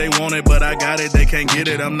 They say they want it, but I got it, they can't get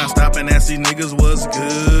it. I'm not stopping, ask these niggas what's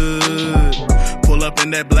good. Pull up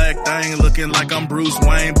in that black thing, looking like I'm Bruce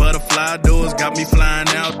Wayne. Butterfly doors got me flying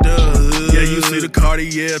out the hood. Yeah, you see the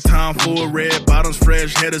Cartier, time for red bottoms,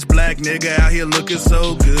 fresh headers, black nigga out here looking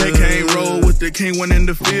so good. They can't roll with the king, when in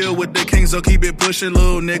the field with the king, so keep it pushing,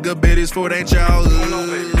 little nigga. Bet it's for that y'all. You don't know,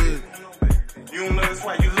 baby. You don't know, that's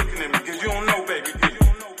why you looking at me, cause you don't know, baby.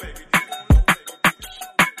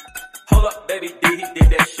 Hold up, baby, he did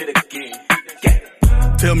that shit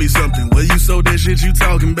again. Tell me something, well you sold that shit you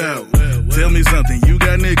talking about. Tell me something, you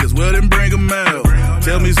got niggas, well then bring them out.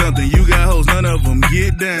 Tell me something, you got hoes, none of them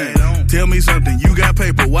get down. Tell me something, you got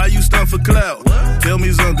paper, why you stunt for clout? Tell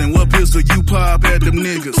me something, what pistol you pop at them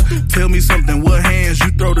niggas? Tell me something, what hands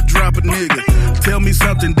you throw to drop a nigga? Tell me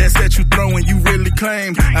something, that set you throwing you really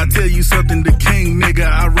claim. I tell you something, the king nigga,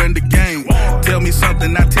 I run the game. Tell me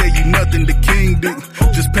something, I tell you nothing, the king do.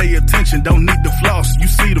 Just pay attention, don't need the floss, you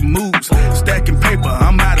see the moves. Stacking paper,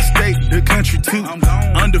 I'm out of state, the country too.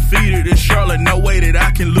 Undefeated in Charlotte, no way that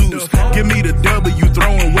I can lose. Give me the W,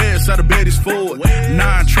 throwing West out of Betty's Ford.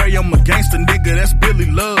 9 Trey, I'm a gangster nigga, that's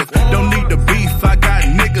Billy Love. Don't need the beef, I got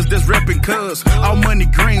niggas that's reppin' cuz. All money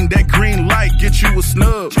green, that green light get you a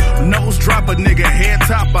snub. Nose drop a nigga, head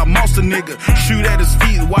top, I moss a nigga. Shoot at his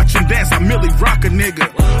feet, watch him dance, I merely rock a nigga.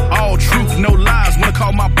 All truth, no lies, wanna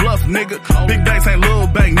call my bluff, nigga. Big banks ain't little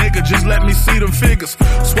bank, nigga, just let me see them figures.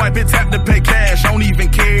 Swipe it, tap to pay cash, don't even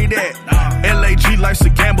carry that. LAG life's a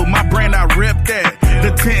gamble, my brand I rep that.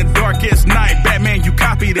 The 10th darkest night, Batman you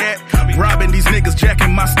copy that. Robbing these niggas,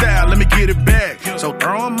 jacking my style, let me get it back. So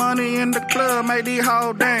throwing money in the club, make these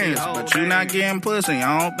hoes dance. But you not getting pussy,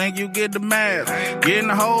 I don't think you get the math. Getting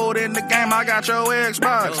a hold in the game, I got your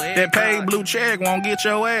Xbox. That paid blue check won't get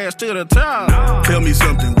your ass to the top. Tell me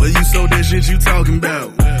something, well you sold that shit you talking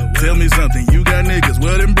about. Tell me something, you got niggas,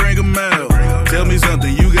 well then bring them out. Tell me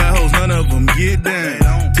something, you got hoes, none of them get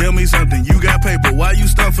down. Tell me something, you got paper, why you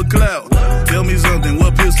stunt for clout? Tell me something,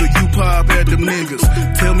 what pistol you pop at them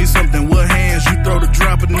niggas? Tell me something, what hands you throw to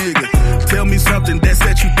drop a nigga? Tell me something, that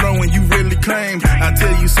set you throwing you really claim. I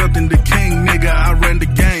tell you something, the king nigga, I run the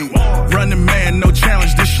game. Running man, no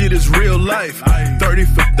challenge, this shit is real life. 30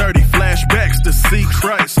 for 30, flashbacks to see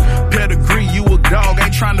Christ. Pedigree, you a dog,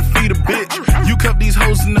 ain't trying to feed a bitch. You cuff these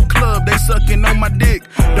hoes in the club, they sucking on my dick.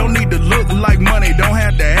 Don't need to look like money, don't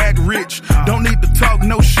have to act rich. Don't need to talk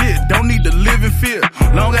no shit, don't need to live in fear.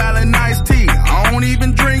 Long Island iced tea, I don't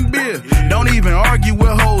even drink beer. Don't even argue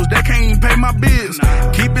with hoes, that can't even pay my bills.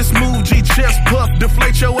 Keep it smooth, G chest puff,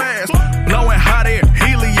 deflate your ass. Blowing hot air,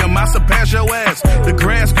 helium, I surpass your ass. The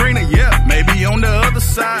grass greener, yeah, maybe on the other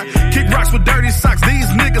side. Kick rocks with dirty socks, these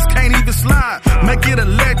niggas can't even slide. Make it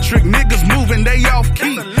electric, niggas moving, they off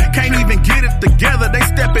key. Can't even get it together, they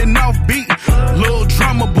stepping off beat. Little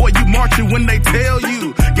drummer boy, you marching when they tell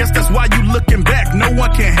you. Guess that's why you looking back, no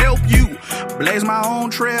one can help you. Blaze my own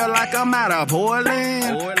trail like I'm out of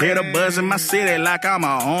Portland. Hear the buzz in my city like I'm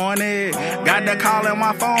a hornet. Got the call in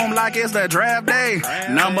my phone like it's the draft day.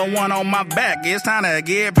 Number one on my back, it's time to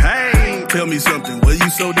get paid. Tell me something, what you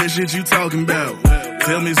sold that shit you talking about?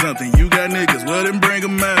 Tell me something, you got niggas, well then bring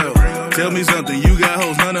them out. Tell me something, you got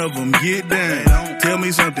hoes, none of them get down. Tell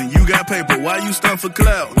me something, you got paper, why you stunt for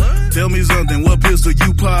clout? Tell me something, what pistol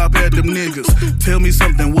you pop at them niggas? Tell me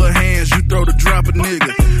something, what hands you throw to drop a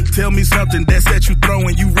nigga? Tell me something, that set you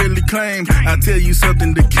throwing you really claim. I tell you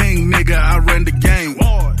something, the king nigga, I run the game.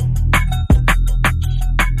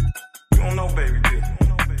 You don't know, baby.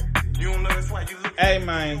 You don't know, that's why you look. Hey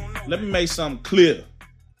man, let me make something clear.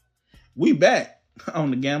 We back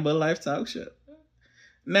on the Gamble Life Talk Show.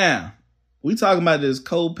 Now, we talking about this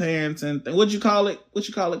co-parenting thing. What'd you call it?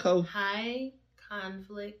 Co? High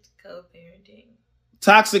conflict co-parenting.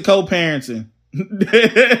 Toxic co-parenting.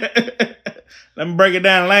 Let me break it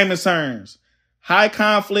down in layman's terms. High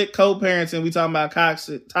conflict co-parenting. We talking about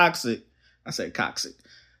toxic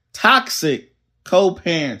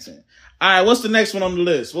co-parenting. All right, what's the next one on the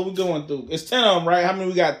list? What we going through? It's 10 of them, right? How many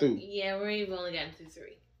we got through? Yeah, we've only gotten through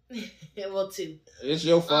 3. Well, 2. It's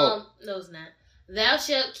your fault. No, it's not. Thou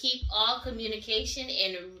shalt keep all communication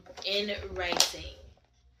in writing.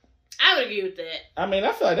 I would agree with that. I mean,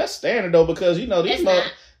 I feel like that's standard though, because you know these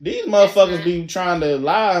motherfuckers be trying to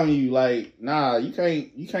lie on you. Like, nah, you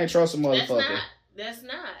can't trust a motherfucker. That's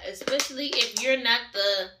not. Especially if you're not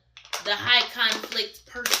the high conflict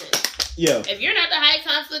person. Yeah. If you're not the high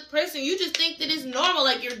conflict person, you just think that it's normal,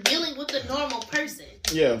 like you're dealing with a normal person.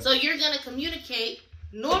 Yeah. So you're gonna communicate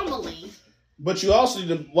normally. But you also need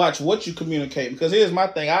to watch what you communicate, because here's my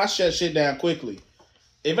thing: I shut shit down quickly.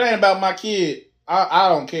 If it ain't about my kid, I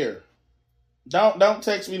don't care. Don't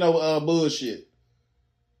text me no bullshit.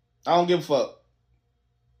 I don't give a fuck.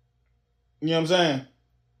 You know what I'm saying?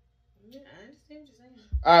 Yeah, I understand what you're saying.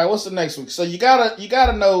 All right, what's the next one? So you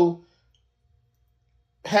gotta know.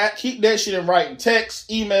 Keep that shit in writing.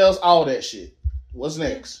 Text, emails, all that shit. What's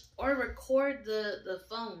next? Or record the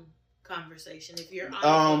phone conversation if you're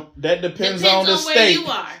on. That depends on the where state. You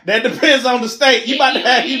are. That depends on the state. You about to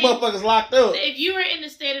have these motherfuckers locked up. If you are in the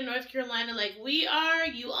state of North Carolina like we are,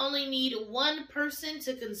 you only need one person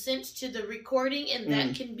to consent to the recording, and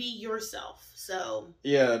that can be yourself. So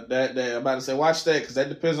yeah, that I'm about to say, watch that, because that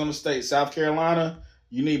depends on the state. South Carolina,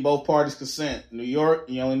 you need both parties consent. New York,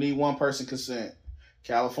 you only need one person consent.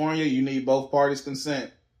 California, you need both parties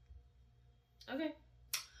consent. Okay.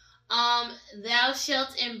 Thou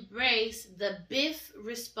shalt embrace the BIF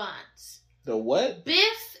response. The what?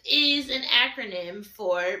 BIF is an acronym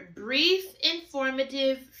for brief,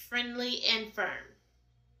 informative, friendly, and firm.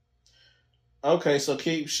 Okay, so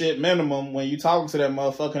keep shit minimum. When you talking to that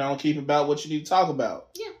motherfucker, don't keep about what you need to talk about.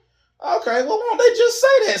 Yeah. Okay, well, won't they just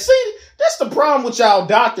say that? See, that's the problem with y'all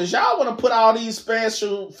doctors. Y'all want to put all these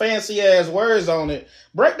special, fancy-ass words on it.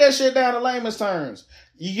 Break that shit down in layman's terms.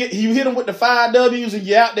 You hit them with the 5 W's and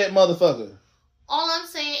you out that motherfucker. All I'm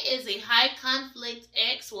saying is a high conflict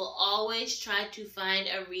ex will always try to find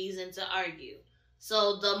a reason to argue.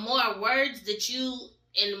 So the more words that you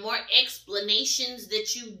and the more explanations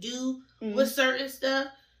that you do with certain stuff,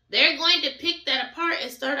 they're going to pick that apart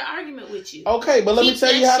and start an argument with you. Okay, but let me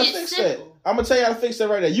tell you how to fix that. I'm going to tell you how to fix that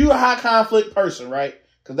right there. You a high conflict person, right?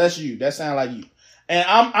 Because that's you. That sounds like you. And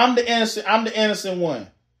I'm the innocent one.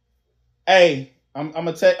 Hey, I'm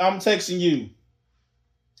texting you.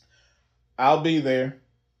 I'll be there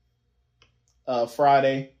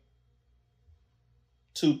Friday,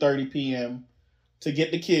 2:30 p.m. to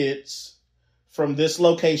get the kids from this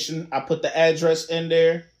location. I put the address in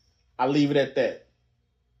there. I leave it at that.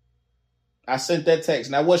 I sent that text.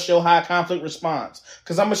 Now, what's your high conflict response?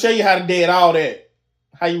 Because I'm going to show you how to dead all that.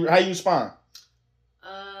 How you respond?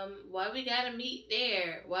 Why we got to meet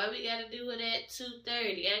there? Why we got to do it at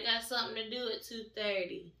 2:30? I got something to do at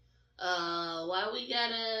 2:30.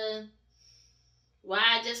 Why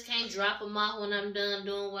I just can't drop them off when I'm done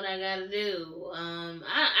doing what I got to do? I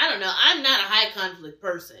don't know. I'm not a high conflict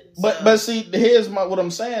person. So. But see, here's what I'm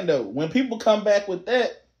saying, though. When people come back with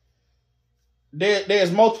that,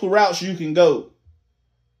 there's multiple routes you can go.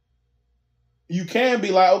 You can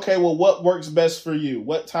be like, okay, well, what works best for you?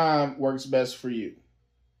 What time works best for you?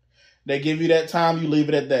 They give you that time, you leave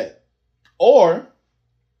it at that. Or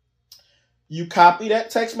you copy that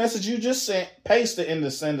text message you just sent, paste it in to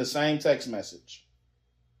send the same text message.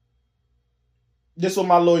 This is what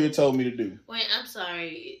my lawyer told me to do. Wait, I'm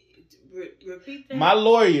sorry. Repeat that. My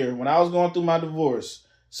lawyer, when I was going through my divorce,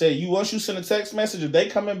 said once you send a text message, if they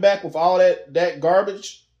coming back with all that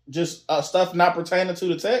garbage, just stuff not pertaining to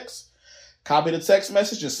the text, copy the text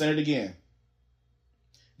message and send it again.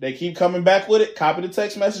 They keep coming back with it. Copy the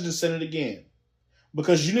text message and send it again.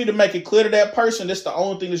 Because you need to make it clear to that person that's the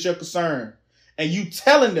only thing that's your concern. And you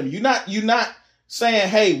telling them, you're not saying,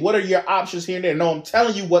 hey, what are your options here and there? No, I'm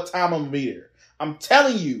telling you what time I'm going to be there. I'm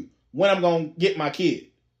telling you when I'm going to get my kid.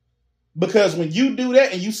 Because when you do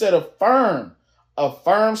that and you set a firm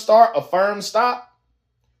start, a firm stop,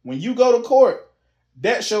 when you go to court,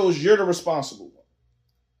 that shows you're the responsible one.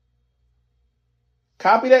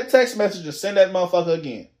 Copy that text message and send that motherfucker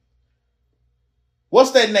again.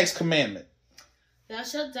 What's that next commandment? Thou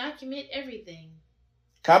shalt document everything.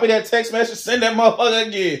 Copy that text message, send that motherfucker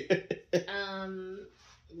again.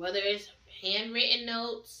 Whether it's handwritten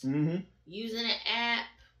notes, using an app,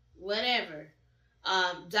 whatever.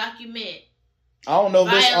 Document. I don't know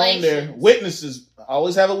if this on there. Witnesses.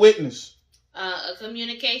 Always have a witness. A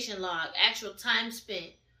communication log, actual time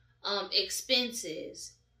spent,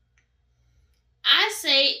 expenses. I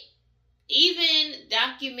say even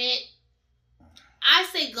document. I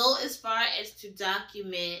say go as far as to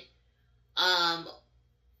document.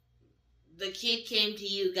 The kid came to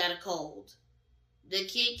you, got a cold. The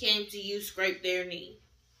kid came to you, scraped their knee.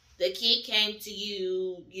 The kid came to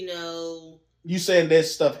you, You saying that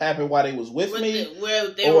stuff happened while they was with me?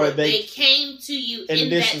 They came to you in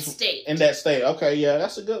that state. In that state. Okay, yeah,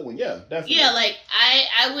 that's a good one. Yeah, definitely. Yeah, like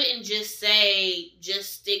I wouldn't just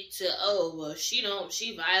stick to,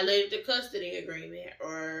 she violated the custody agreement,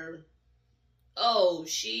 or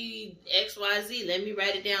she XYZ, let me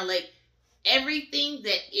write it down. Like, everything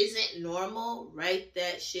that isn't normal, write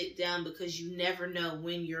that shit down, because you never know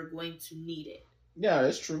when you're going to need it. Yeah,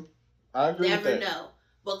 that's true. I agree with that. Never know.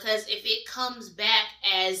 Because if it comes back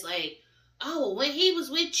as like, when he was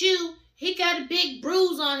with you, he got a big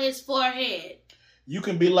bruise on his forehead. You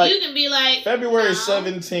can be like February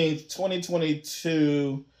 17th,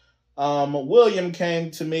 2022, William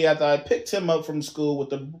came to me after I picked him up from school with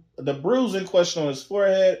the bruise in question on his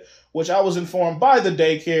forehead, which I was informed by the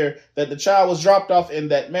daycare that the child was dropped off in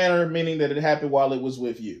that manner, meaning that it happened while it was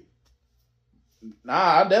with you.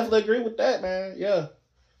 Nah, I definitely agree with that, man. Yeah.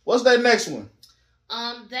 What's that next one?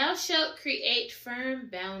 Thou shalt create firm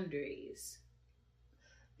boundaries.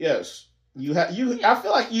 Yes. I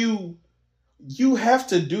feel like you have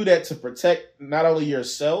to do that to protect not only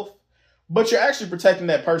yourself, but you're actually protecting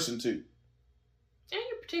that person too. And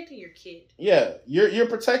you're protecting your kid. Yeah. You're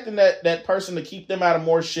protecting that person to keep them out of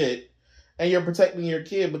more shit. And you're protecting your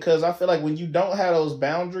kid, because I feel like when you don't have those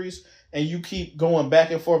boundaries and you keep going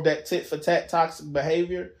back and forth, that tit for tat toxic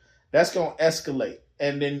behavior, that's going to escalate.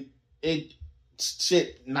 And then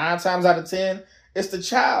 9 times out of 10, it's the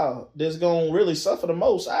child that's going to really suffer the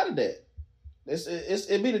most out of that.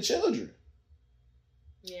 It be the children.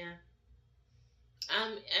 Yeah.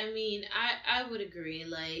 I mean, I would agree.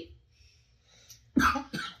 Like,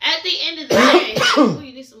 at the end of the day,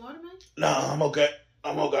 you need some water, man? No, I'm okay.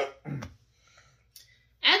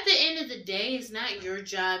 At the end of the day, it's not your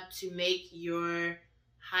job to make your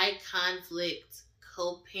high conflict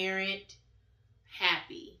co-parent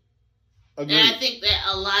happy. Agreed. And I think that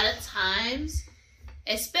a lot of times,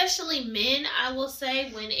 especially men, I will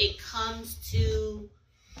say, when it comes to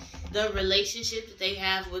the relationship that they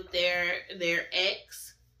have with their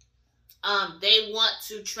ex, they want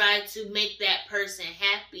to try to make that person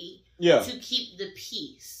happy to keep the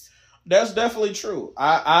peace. That's definitely true.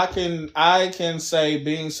 I can say,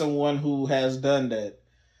 being someone who has done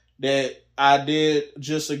that I did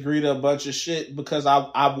just agree to a bunch of shit because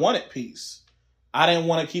I wanted peace. I didn't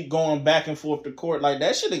want to keep going back and forth to court. Like,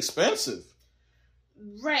 that shit expensive.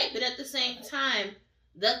 Right, but at the same time,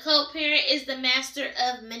 the co-parent is the master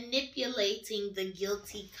of manipulating the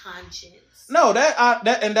guilty conscience. No,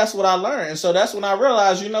 and that's what I learned. And so that's when I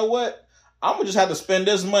realized, you know what? I'm gonna just have to spend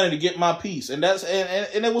this money to get my peace, and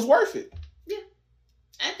it was worth it. Yeah.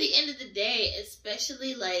 At the end of the day,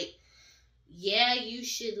 especially you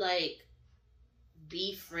should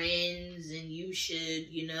be friends, and you should,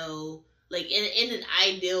 in an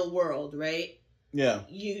ideal world, right? Yeah.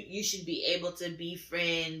 You should be able to be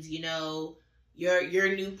friends. Your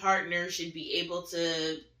new partner should be able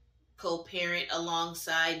to co-parent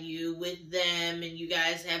alongside you with them, and you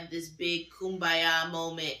guys have this big kumbaya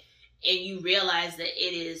moment. And you realize that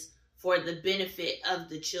it is for the benefit of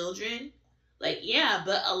the children. But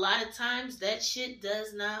a lot of times that shit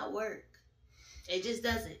does not work. It just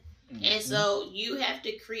doesn't. Mm-hmm. And so you have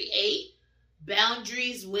to create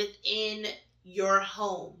boundaries within your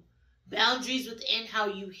home. Boundaries within how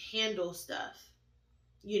you handle stuff.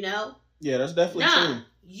 Yeah, that's definitely true.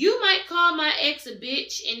 You might call my ex a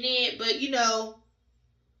bitch, but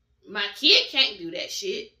my kid can't do that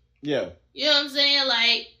shit. Yeah. You know what I'm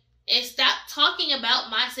saying? and stop talking about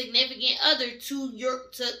my significant other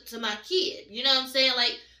to my kid. You know what I'm saying?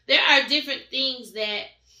 Like, there are different things that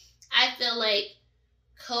I feel like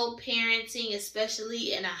co-parenting,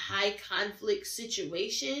 especially in a high conflict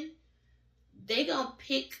situation, they gonna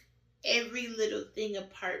pick every little thing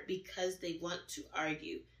apart because they want to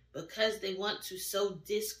argue, because they want to sow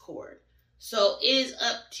discord. So it is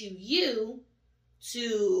up to you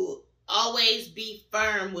to always be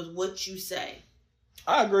firm with what you say.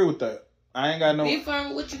 I agree with that. I ain't got no... Be firm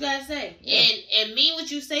with what you guys say. Yeah. And mean what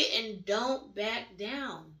you say, and don't back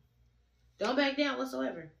down. Don't back down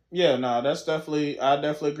whatsoever. Yeah, no, that's definitely... I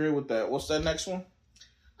definitely agree with that. What's that next one?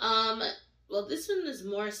 Well, this one is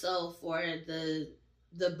more so for the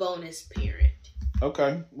bonus parent.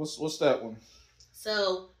 Okay. What's that one?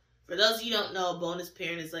 So, for those of you who don't know, a bonus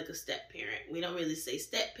parent is like a step parent. We don't really say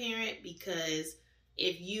step parent because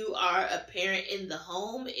if you are a parent in the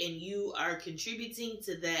home and you are contributing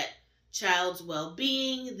to that child's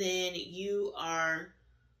well-being, then you are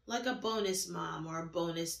like a bonus mom or a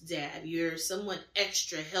bonus dad. You're someone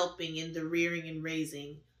extra helping in the rearing and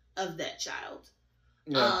raising of that child.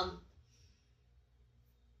 Yeah.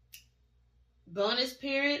 Bonus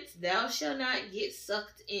parents, thou shalt not get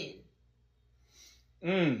sucked in.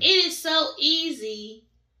 It is so easy,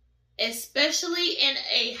 especially in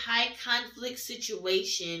a high conflict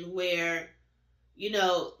situation where, you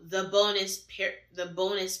know, the bonus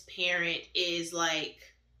parent is like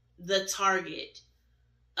the target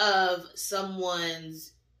of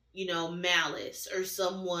someone's, you know, malice or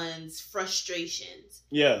someone's frustrations.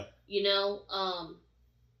 Yeah. You know,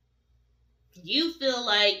 you feel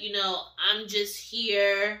like, you know, I'm just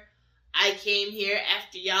here. I came here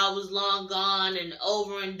after y'all was long gone and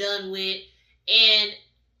over and done with. And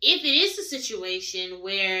if it is a situation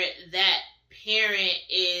where that parent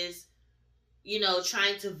is, you know,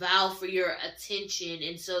 trying to vow for your attention,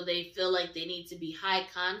 and so they feel like they need to be high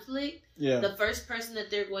conflict, the first person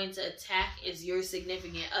that they're going to attack is your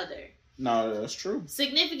significant other. No, that's true.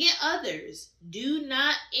 Significant others do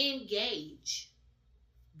not engage.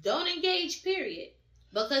 Don't engage, period.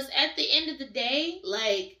 Because at the end of the day,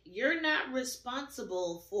 like, you're not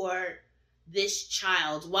responsible for this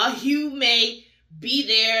child. While you may be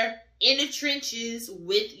there in the trenches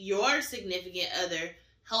with your significant other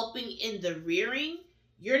helping in the rearing,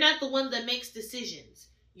 you're not the one that makes decisions.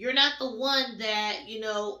 You're not the one that, you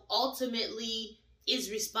know, ultimately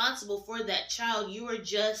is responsible for that child. You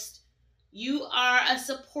are a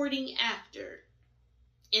supporting actor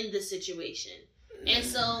in the situation. And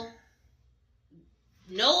so,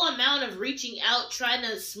 no amount of reaching out, trying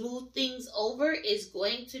to smooth things over is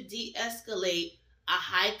going to de-escalate a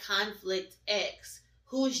high conflict ex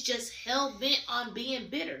who is just hell-bent on being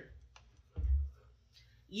bitter.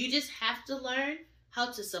 You just have to learn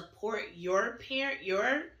how to support your parent,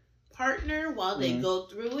 your partner while they go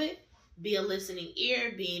through it. Be a listening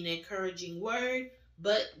ear, be an encouraging word,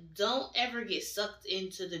 but don't ever get sucked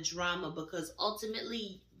into the drama because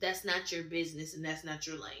ultimately that's not your business and that's not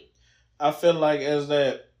your lane. I feel like as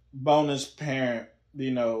that bonus parent,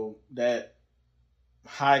 you know, that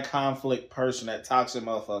high conflict person, that toxic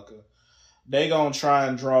motherfucker, they gonna try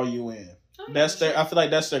and draw you in. I feel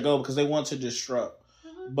like that's their goal because they want to disrupt.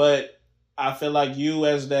 But I feel like you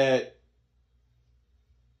as that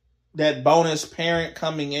bonus parent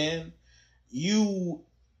coming in, you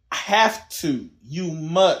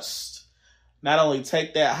must not only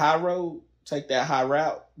take that high road, take that high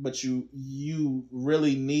route, but you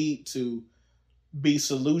really need to be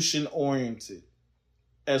solution oriented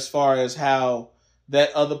as far as how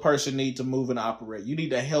that other person need to move and operate. You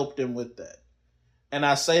need to help them with that. And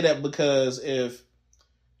I say that because if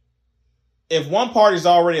one party is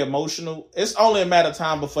already emotional, it's only a matter of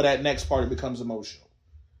time before that next party becomes emotional.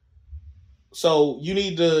 So you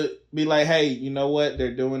need to be like, hey, you know what?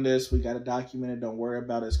 They're doing this. We got to document it. Don't worry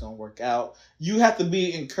about it. It's going to work out. You have to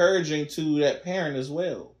be encouraging to that parent as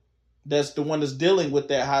well. That's the one that's dealing with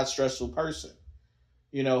that high stressful person.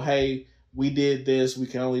 You know, hey, we did this. We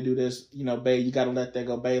can only do this. You know, babe, you got to let that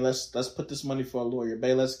go. Babe, let's put this money for a lawyer.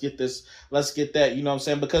 Babe, let's get this. Let's get that. You know what I'm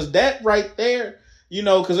saying? Because that right there, you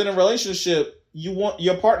know, because in a relationship, you want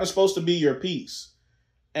your partner supposed to be your peace.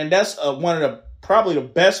 And that's one of probably the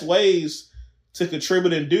best ways to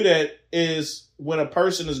contribute and do that is when a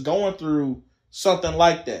person is going through something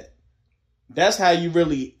like that. That's how you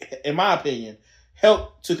really, in my opinion,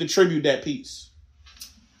 help to contribute that piece.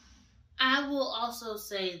 I will also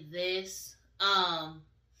say this.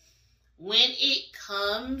 When it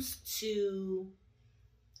comes to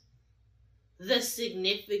the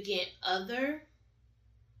significant other,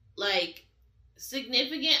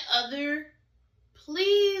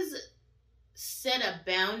 please set a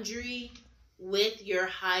boundary with your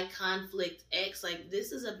high conflict ex. Like,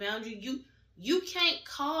 this is a boundary. You can't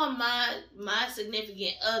call my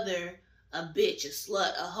significant other a bitch, a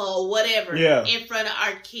slut, a hoe, whatever, in front of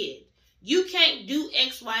our kid. You can't do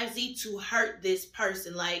XYZ to hurt this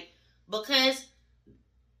person. Like, because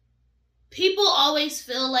people always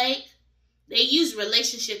feel like they use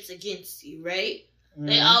relationships against you, right? Mm-hmm.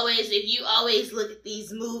 If you always look at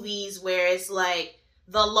these movies where it's like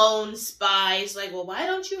the lone spy, it's like, well, why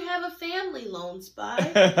don't you have a family, lone spy?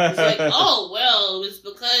 It's like, oh, well, it's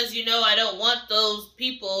because, I don't want those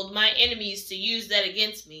people, my enemies, to use that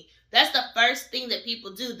against me. That's the first thing that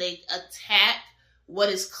people do. They attack what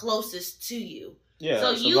is closest to you. Yeah,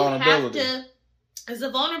 so you have to, it's a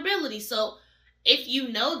vulnerability. So if you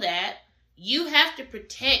know that, you have to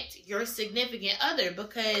protect your significant other,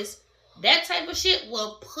 because that type of shit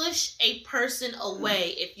will push a person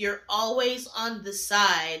away if you're always on the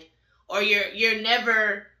side, or you're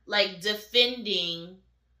never like defending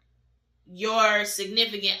your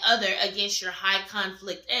significant other against your high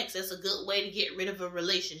conflict ex. That's a good way to get rid of a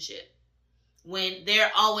relationship, when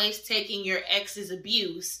they're always taking your ex's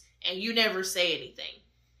abuse and you never say anything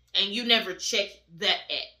and you never check that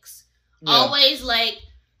ex. Yeah. Always like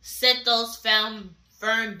set those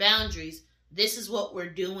firm boundaries. This is what we're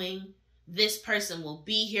doing. This person will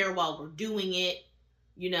be here while we're doing it.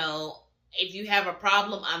 If you have a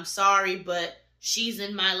problem, I'm sorry, but she's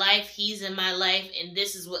in my life, he's in my life, and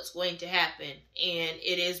this is what's going to happen. And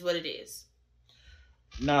it is what it is.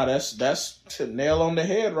 Nah, that's nail on the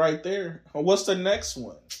head right there. What's the next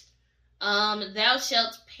one? Thou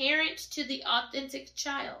shalt parent to the authentic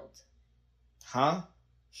child. Huh?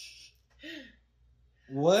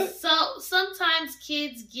 What? So sometimes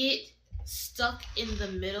kids get stuck in the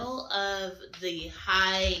middle of the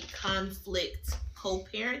high conflict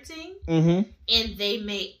co-parenting, and they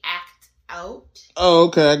may act out. Oh,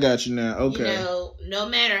 okay, I got you now. Okay. No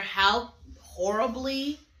matter how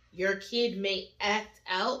horribly your kid may act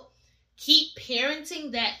out, keep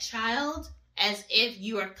parenting that child as if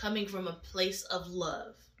you are coming from a place of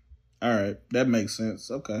love. All right, that makes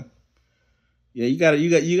sense. Okay. Yeah, you gotta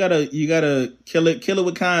kill it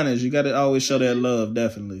with kindness. You gotta always show that love,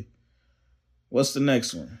 definitely. What's the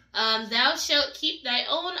next one? Thou shalt keep thy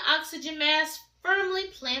own oxygen mask firmly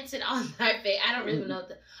planted on thy face. I don't really know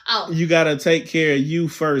what you gotta take care of you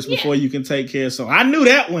first before you can take care of someone. I knew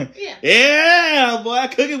that one. Yeah, boy, I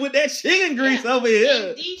cook it with that chicken grease over here.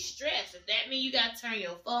 And de-stress. If that means you gotta turn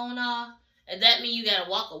your phone off, if that means you gotta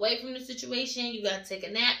walk away from the situation, you gotta take a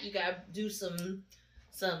nap, you gotta do some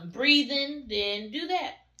breathing, then do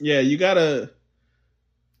that. Yeah, you gotta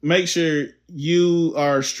make sure you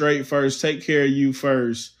are straight first. Take care of you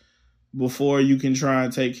first before you can try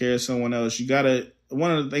and take care of someone else. You gotta. One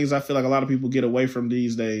of the things I feel like a lot of people get away from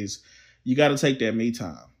these days, you gotta take that me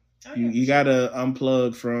time. Oh, yeah. You gotta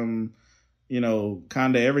unplug from,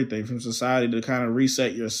 kind of everything from society to kind of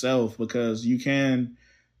reset yourself, because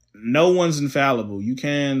no one's infallible. You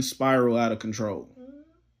can spiral out of control.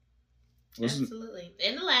 Absolutely.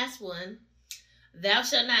 And the last one, thou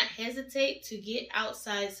shalt not hesitate to get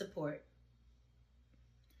outside support.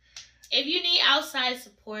 If you need outside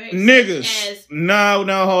support, niggas. No,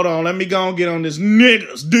 hold on. Let me go and get on this.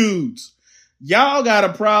 Niggas, dudes. Y'all got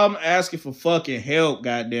a problem asking for fucking help,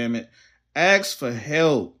 goddammit. Ask for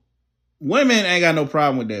help. Women ain't got no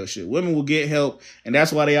problem with that shit. Women will get help, and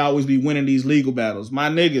that's why they always be winning these legal battles. My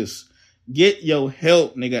niggas, get your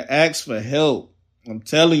help, nigga. Ask for help. I'm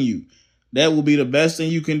telling you. That will be the best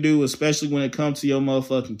thing you can do, especially when it comes to your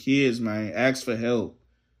motherfucking kids, man. Ask for help.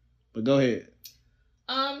 But go ahead.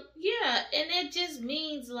 Yeah, and it just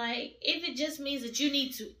means that you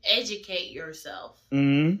need to educate yourself.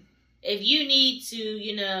 Mm-hmm. If you need to,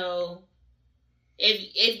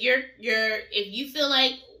 if you feel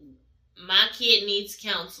like my kid needs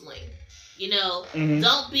counseling,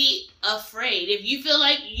 don't be afraid. If you feel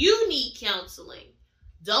like you need counseling,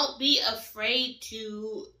 don't be afraid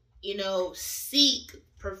to, seek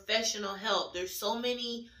professional help. There's so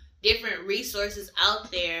many different resources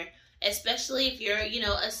out there, especially if you're,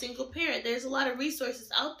 a single parent. There's a lot of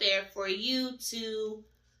resources out there for you to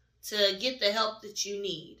get the help that you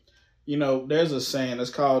need. There's a saying.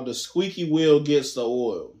 It's called the squeaky wheel gets the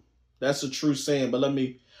oil. That's a true saying, but let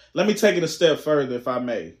me take it a step further, if I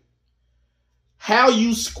may. How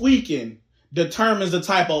you squeaking determines the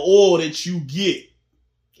type of oil that you get.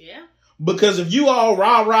 Yeah. Because if you all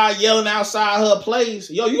rah-rah yelling outside her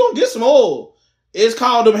place, you gonna get some oil. It's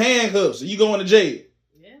called them handcuffs. You going to jail.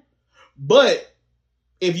 Yeah. But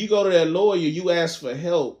if you go to that lawyer, you ask for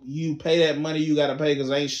help, you pay that money you gotta pay,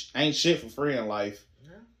 because ain't shit for free in life.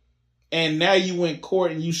 and now you in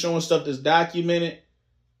court and you showing stuff that's documented,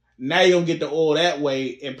 now you're going to get the oil that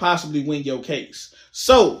way and possibly win your case.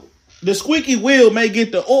 So the squeaky wheel may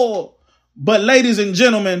get the oil, but ladies and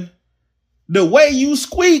gentlemen, the way you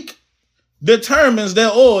squeak determines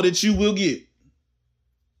the oil that you will get.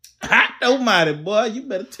 Hot almighty, boy, you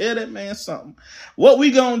better tell that man something. What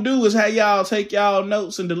we gonna do is have y'all take y'all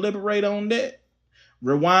notes and deliberate on that.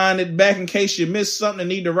 Rewind it back in case you missed something and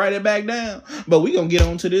need to write it back down. But we gonna get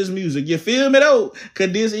on to this music. You feel me though?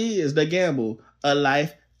 Cause this is the Gamble a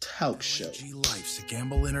Life Talk Show. LAG Life's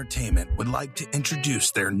Gamble Entertainment would like to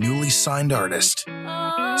introduce their newly signed artist,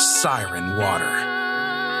 Siren Water,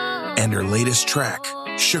 and her latest track,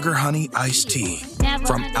 Sugar Honey Iced Tea,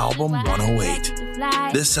 from album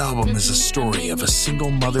 108. This album is a story of a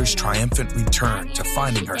single mother's triumphant return to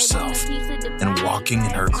finding herself and walking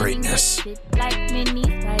in her greatness.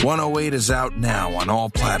 108 is out now on all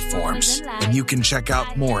platforms, and you can check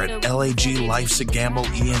out more at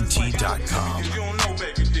laglifesagambleent.com.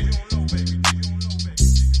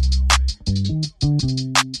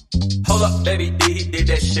 Hold up, baby, did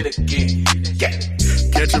that shit again. Yeah.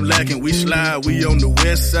 Catch him lacking, we slide, we on the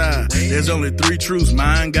west side. There's only three truths,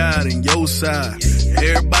 mine, God, and your side.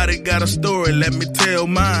 Everybody got a story, let me tell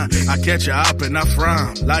mine. I catch her up and I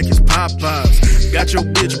frown like it's Popeyes. Got your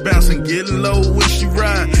bitch bouncing, getting low when she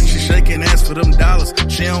ride. She shaking ass for them dollars,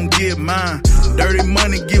 she don't get mine. Dirty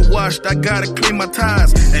money get washed, I gotta clean my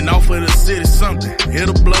ties. And offer the city something,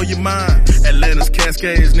 it'll blow your mind. Atlanta's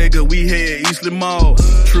Cascades, nigga, we head Eastland Mall.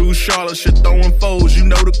 True Charlotte, shit throwing foes, you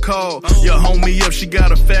know the call. Your homie up, she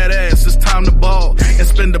got a fat ass, it's time to ball. And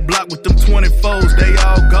spin the block with them 24s, they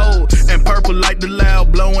all gold. And purple like the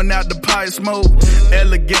loud, blowing out the pipe smoke.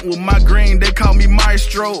 Elegant with my green, they call me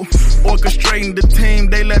Maestro. Orchestrating the team,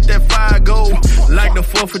 they let that fire go. Like the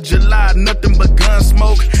 4th of July, nothing but gun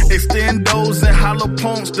smoke. Extendos and hollow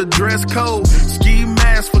pumps, the dress code. Ski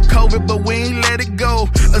mask for COVID, but we ain't let it go.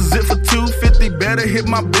 A zip for 250, better hit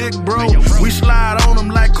my big bro. We slide on them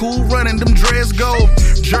like Cool Running, them dreads go.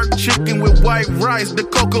 Jerk chicken with white rice, the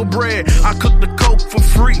Koko bread. I cook the Coke for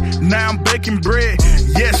free, now I'm baking bread.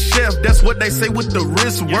 Yes, chef, that's what they say with the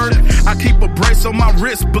wrist work. I keep a brace on my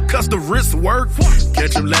wrist because the wrist work.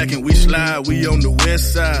 Catch them lacking, we slide, we on the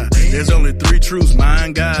west side. There's only three truths,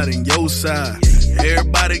 mine, God, and your side.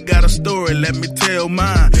 Everybody got a story, let me tell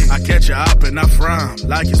mine. I catch her up and I frown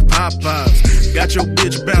like it's Popeyes. Got your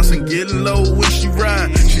bitch bouncing, getting low when she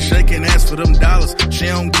ride. She shaking ass for them dollars, she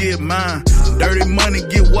don't get mine. Dirty money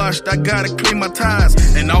get washed, I gotta clean my ties.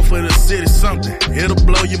 And offer the city something, it'll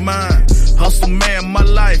blow your mind. Hustle man, my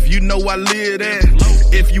life, you know I live that.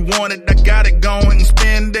 If you want it, I got it, go and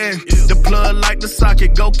spend that. The plug like the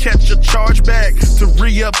socket, go catch a charge back. To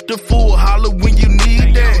re-up the full, holler when you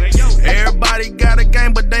need that. Everybody got a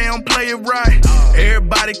game, but they don't play it right.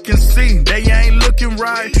 Everybody can see, they ain't looking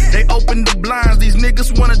right. They open the blinds, these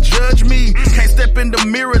niggas wanna judge me. Can't step in the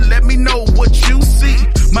mirror, let me know what you see.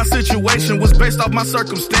 My situation was based off my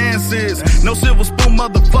circumstances. No silver spoon,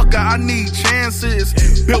 motherfucker, I need chances.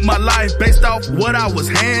 Built my life based off what I was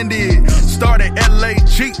handed. Started LAG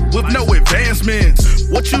with no advancements.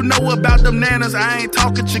 What you know about them nanas? I ain't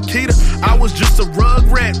talking Chiquita. I was just a rug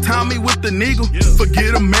rat, Tommy with the needle.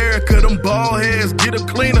 Forget America, them bald heads, get them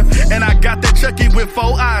cleaner. And I got that Chucky with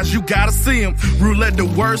 4 eyes, you gotta see him. Roulette the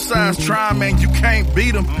worst size, try man, you can't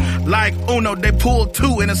beat them. Like Uno, they pull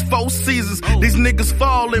 2 and it's 4 seasons. These niggas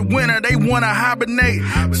fall in winter, they wanna hibernate.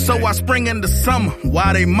 So I spring into summer,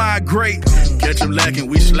 why they migrate? Catch them lacking,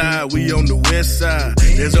 we slide, we on the west side.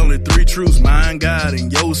 There's only three truths, mine, God,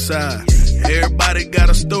 and your side. Everybody got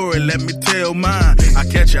a story, let me tell mine. I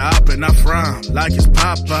catch her up and I frown like it's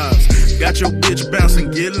Popeyes. Got your bitch bouncing,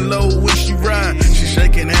 getting low when she ride. She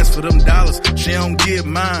shaking ass for them dollars, she don't get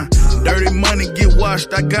mine. Dirty money get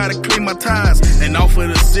washed, I gotta clean my ties. And offer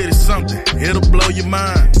the city something, it'll blow your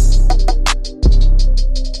mind.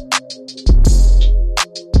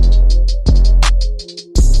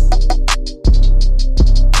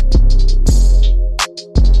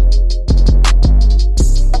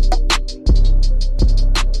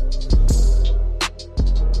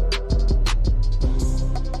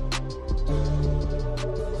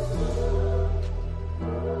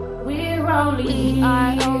 We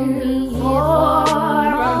are only here for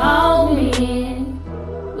a moment.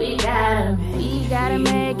 We gotta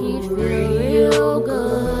make it real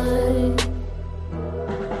good.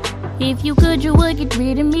 If you could, you would get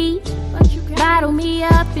rid of me. Bottle me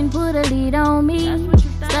up and put a lid on me.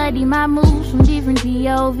 Study my moves from different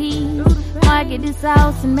POVs. Market the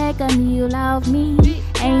sauce and make a meal of me.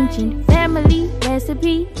 Ancient family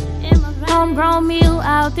recipe. Homegrown meal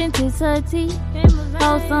authenticity.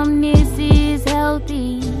 Wholesomeness is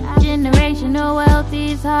healthy. Generational wealth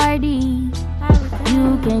is hardy.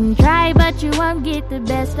 You can try, but you won't get the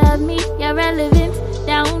best of me. Your relevance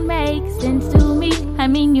don't make sense to me. I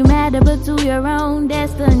mean, you matter, but to your own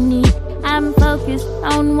destiny. I'm focused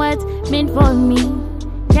on what's meant for me.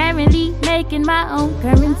 Currently making my own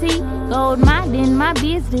currency. Gold mining my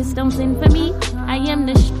business, don't send for me. I am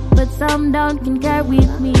the but some don't concur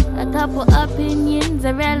with me. A couple opinions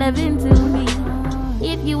are relevant to me.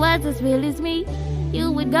 If you was as real as me,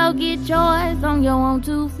 you would go get yours on your own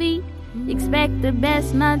 2 feet. Expect the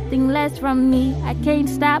best, nothing less from me. I can't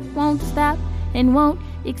stop, won't stop, and won't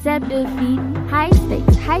accept defeat. High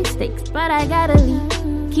stakes, but I gotta leave.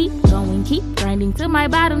 Keep going, keep grinding till my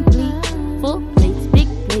bottom bleed. Full plates, big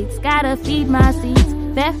plates, gotta feed my seeds.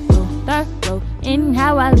 Third row, in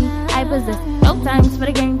how I lead. I possess no times for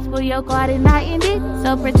the games, pull your card and I end it.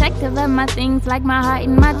 So protective of my things like my heart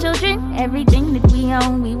and my children. Everything that we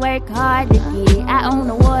own, we work hard to get. I own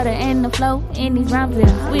the water and the flow in these rhymes.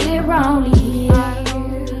 We're only here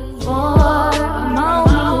for a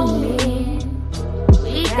moment.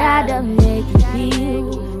 We gotta make it feel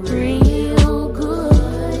real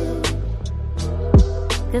good.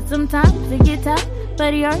 Cause sometimes it gets tough,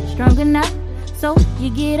 but you're strong enough. So you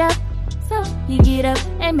get up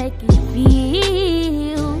and make it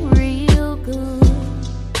feel real good.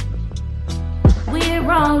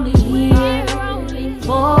 We're only here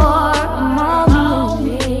for a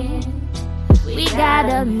moment. We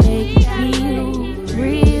gotta make it feel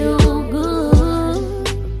real good.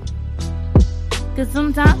 Cause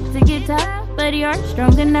sometimes it gets tough, but you're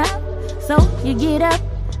strong enough. So you get up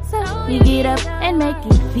and make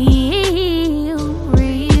it feel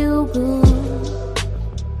real good.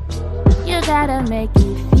 You gotta make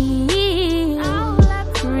it feel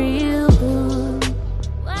real good.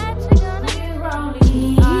 What you gonna do wrong?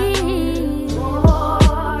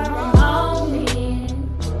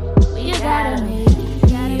 You gotta make it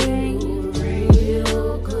feel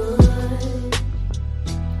real good.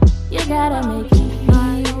 You gotta make it feel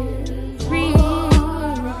real.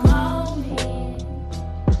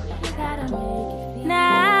 You gotta make it feel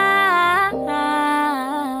now.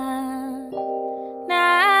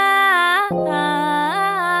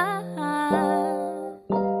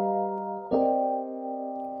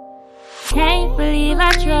 Can't believe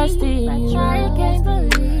I trusted you.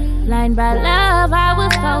 Blind by love, I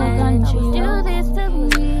was so confused.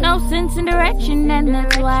 No sense in direction, and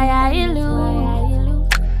that's why I elude.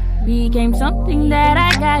 Became something that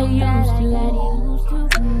I got used to.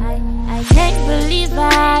 I can't believe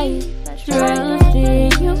I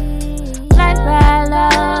trusted you. Blind by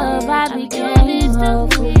love, I became a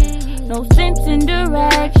fool. No sense in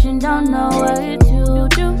direction, don't know what to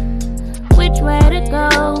do. Which way to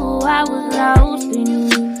go, I was lost in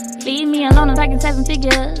you. Leave me alone, I'm talking 7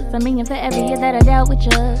 figures. $1 million for every year that I dealt with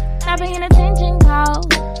you. Not paying attention, call.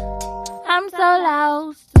 I'm so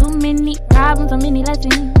lost. Too many problems, so many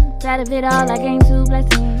lessons. Out of it all, I gained 2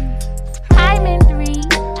 blessings. I'm in 3,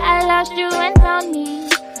 I lost you and found me.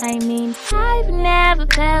 I mean, I've never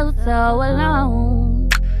felt so alone.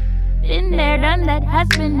 Been there, done that, has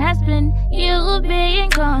been you being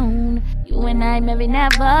gone. You and I maybe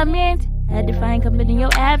never meant. Had to find comfort in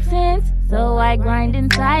your absence, so I grind in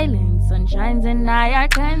silence. Sun shines and I are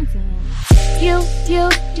content. You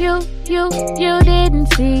didn't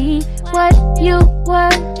see what you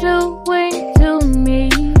were doing to me.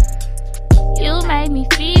 You made me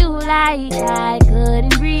feel like I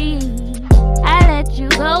couldn't breathe. I let you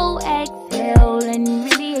go, exhale and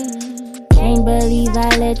release. Can't believe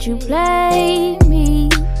I let you play me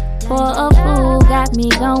for a fool, got me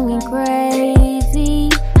going crazy.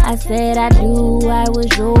 I said I do, I was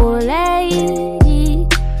your lady.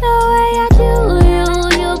 The way I do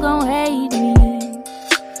you gon' hate me.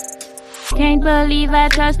 Can't believe I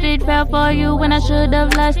trusted, fell for you when I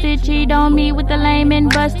should've lusted. Cheat on me with the lame and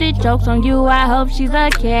busted. Jokes on you, I hope she's a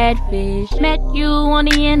catfish. Met you on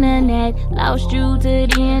the internet, lost you to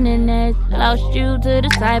the internet, lost you to the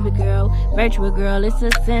cyber girl, virtual girl, it's a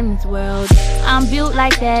Sims world. I'm built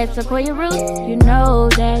like that, Sequoia roots, you know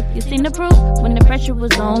that. You seen the proof, when the pressure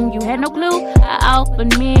was on, you had no clue. I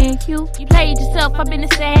offered me you played yourself, I've been a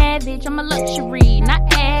savage. I'm a luxury, not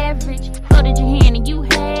average. Floated your hand and you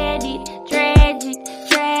had it.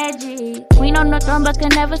 Tragic. Queen on the throne but can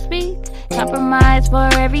never speak. Compromise for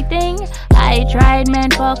everything. I tried, man,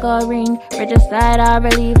 fuck a ring. Regicide, I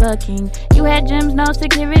relieve a king. You had gems, no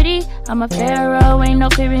security. I'm a pharaoh, ain't no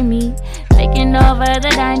fear in me. Taking over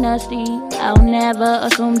the dynasty. I'll never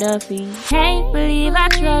assume defeat. Can't believe I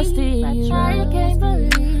trusted you.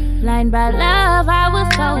 Blind by love, I was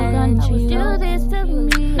so confused.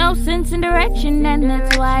 No sense in direction, and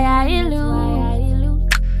that's why I elude.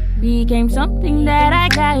 became something that I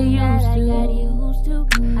got used to.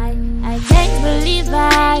 I can't believe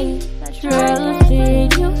I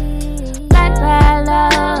trusted you. Like my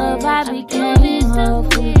love, I became a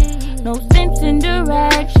fool. No sense in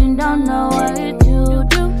direction, don't know what to do.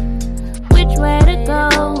 Which way to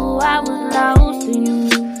go, I was lost in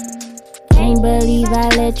you. Can't believe I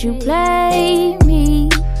let you play me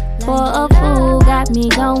for a fool, got me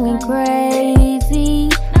going crazy.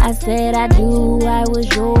 I said I do, I was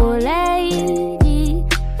your lady.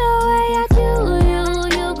 The way I do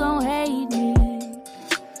you gon' hate me.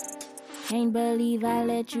 Can't believe I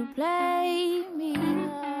let you play me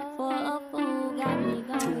for a fool, got me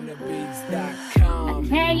going crazy. I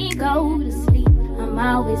can't go to sleep, I'm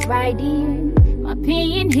always writing. My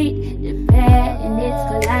pen hit the pad and it's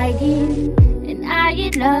colliding. And I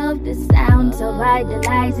love the sound so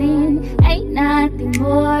vitalizing. Ain't nothing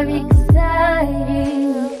more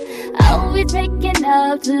exciting. Always making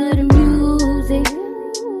love to the music.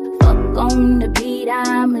 Fuck on the beat,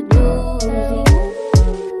 I'm a doozy.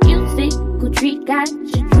 Musical treat got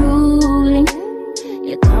you drooling.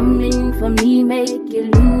 You're coming for me, make you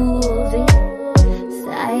lose it.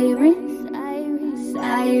 Siren, siren,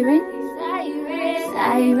 siren, siren,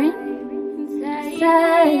 siren,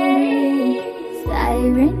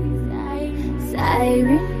 siren,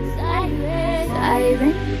 siren,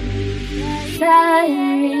 siren,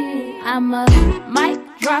 siren. I'm a mic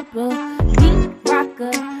dropper, beat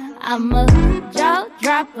rocker. I'm a jaw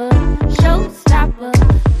dropper, showstopper.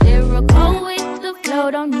 Lyrical with the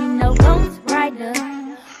flow, don't need no ghost rider.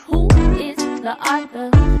 Who is the author?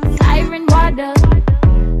 Siren water.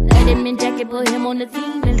 Let him inject it, put him on the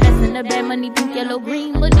team. Invest in the bad money, pink, yellow,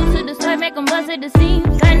 green. Reduce to the sweat, make him bust at the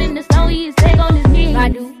seams. Turning the stone, he's take on his knees. My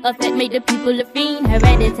do effect made the people a fiend.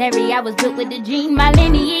 Hereditary, I was built with the gene. My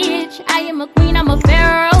lineage, I am a queen, I'm a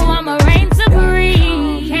pharaoh, I'm a reign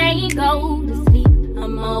supreme. Can't go to sleep,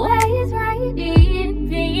 I'm always writing.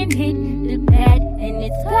 Being hit the pad, and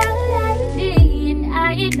it's colliding. I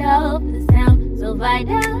love the sound, so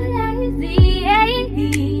vitalizing.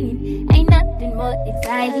 Ain't nothing more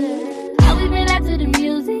exciting. Always been out to the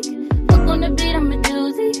music. Fuck on the beat, I'm a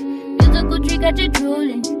doozy. Musical trick got you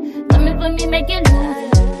drooling. Coming for me, make you lose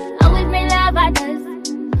it. Always made love, I does.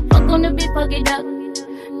 Fuck on the beat, fuck it up.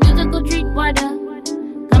 Musical treat, water.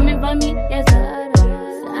 Coming for me, yes sir.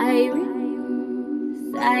 Siren,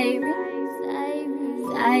 siren, siren,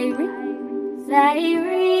 siren,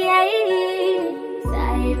 siren,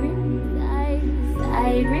 siren,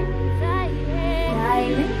 siren,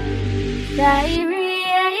 siren. Diary.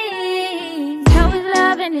 Always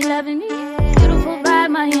loving and loving me. Beautiful vibe,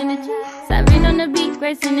 my energy. Siren on the beat,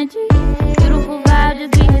 great synergy. Beautiful vibe,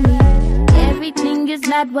 just beating me. Everything is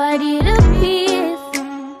not what it appears.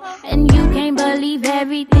 And you can't believe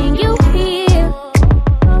everything you hear.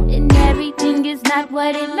 And everything is not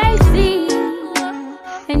what it may seem.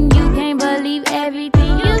 And you can't believe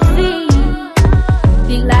everything you see.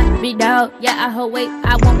 Big life, big dog, yeah, I hold weight.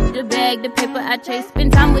 I want the bag, the paper I chase.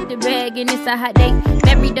 Spend time with the rag, and it's a hot day.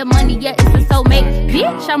 Marry the money, yeah, it's a soulmate.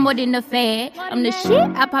 Bitch, I'm more than a fad. I'm the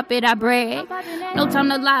shit, I pop it, I brag. No time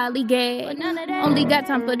to lollygag. Only got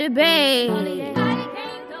time for the bag.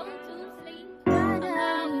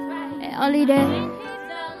 And only that.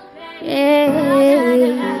 Yeah,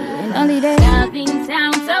 and only that. Nothing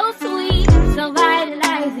sounds so sweet, so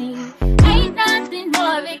vitalizing. Ain't nothing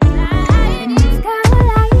more exciting. It's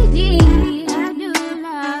colliding. I do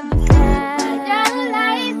love the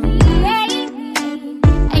vitalizing.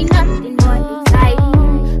 Ain't nothing more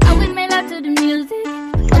exciting. I always made love to the music.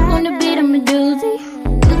 Up on the beat, I'm a doozy.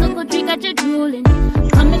 Musical trick got you drooling.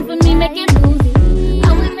 Coming for me, make you lose it. I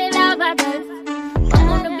always made love, I does. Up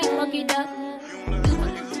on the beat, fuck it up.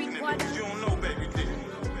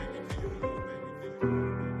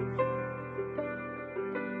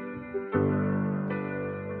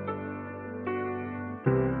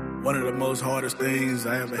 One of the most hardest things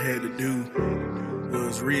I ever had to do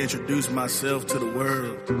was reintroduce myself to the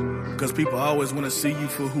world. Because people always want to see you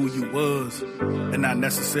for who you was and not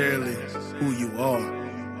necessarily who you are.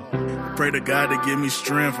 Pray to God to give me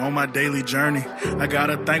strength on my daily journey. I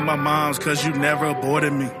gotta thank my moms cause you never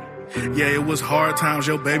aborted me. Yeah, it was hard times,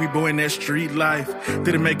 your baby boy in that street life.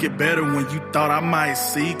 Didn't make it better when you thought I might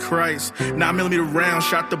see Christ. 9mm round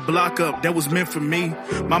shot the block up, that was meant for me.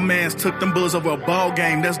 My mans took them bullets over a ball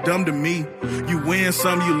game, that's dumb to me. You win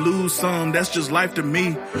some, you lose some, that's just life to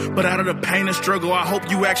me. But out of the pain and struggle, I hope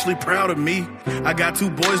you actually proud of me. I got 2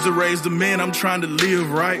 boys to raise, the men I'm trying to live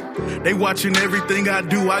right. They watching everything I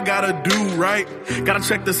do, I gotta do right. Gotta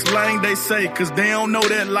check the slang they say, cause they don't know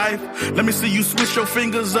that life. Let me see you switch your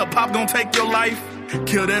fingers up, Pop gon' take your life.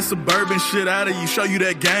 Kill that suburban shit out of you, show you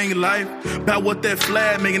that gang life. About what that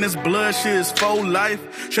flag making, this blood shit is for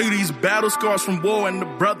life. Show you these battle scars from war and the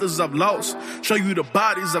brothers I've lost. Show you the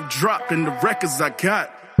bodies I've dropped and the records I got.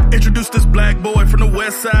 Introduce this black boy from the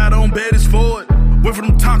west side on Betty's Ford. Went from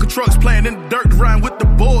them Tonka trucks playing in the dirt, riding with the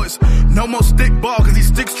boys. No more stick ball, cause these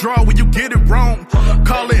sticks draw when you get it wrong.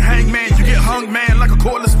 Call it hangman, you get hung man like a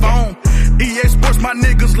cordless phone. EA Sports, my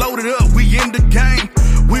niggas loaded up, we in the game.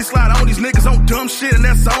 We slide on these niggas on dumb shit and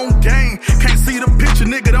that's on game. Can't see the picture,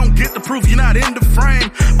 nigga, don't get the proof, you're not in the frame.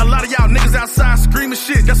 A lot of y'all niggas outside screaming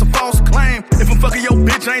shit, that's a false claim. If I'm fucking your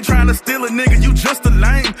bitch, I ain't trying to steal a nigga, you just a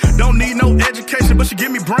lame. Don't need no education, but she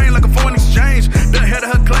give me brain like a foreign exchange. The head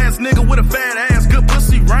of her class, nigga, with a fat ass, good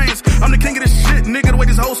pussy reigns. I'm the king of this shit, nigga, the way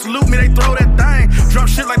these hoes salute me, they throw that thing. Drop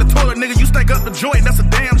shit like the toilet, nigga, you stink up the joint, that's a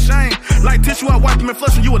damn shame. Like tissue, I wipe them and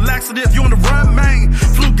flush them, you a laxative, you on the run, man.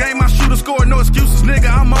 Flu game, I shoot a score, no excuses, nigga,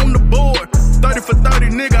 I'm on the board. 30 for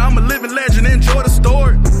 30, nigga, I'm a living legend, enjoy the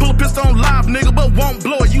story. Pull a pistol on live, nigga, but won't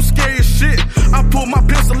blow it, you scary as shit. I pull my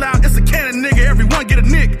pistol out, it's a cannon, nigga, everyone get a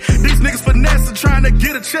nick. These niggas finessing, trying to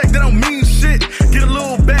get a check, that don't mean shit. Get a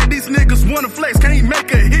little bag, these niggas wanna flex, can't even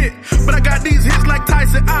make a hit. But I got these hits like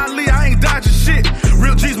Tyson Ali, I ain't dodging shit.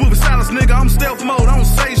 Real G's moving silence, nigga, I'm stealth mode, I don't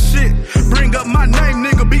say shit. Bring up my name,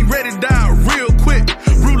 nigga, be ready to die real quick.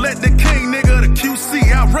 Roulette the king, nigga, the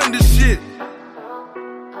QC, I run this shit.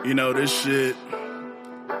 You know, this shit,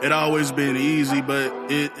 it always been easy, but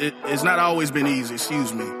it's not always been easy,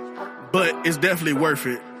 excuse me. But it's definitely worth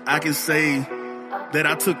it. I can say that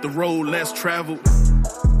I took the road less traveled,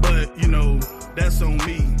 but, you know, that's on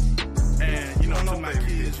me. And, you know, to my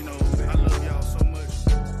kids, you know, I love y'all so much.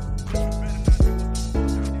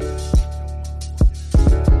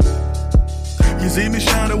 You see me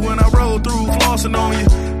shining when I roll through, flossing on you.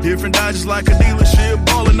 Different dodges like a dealership,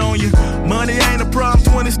 balling on you. Money ain't a problem,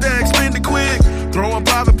 20 stacks, spend it quick. Throwing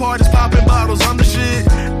private parties, popping bottles, I'm the shit.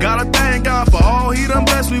 Gotta thank God for all he done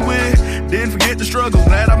blessed me with. Didn't forget the struggle,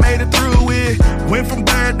 glad I made it through it. Went from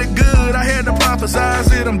bad to good, I had to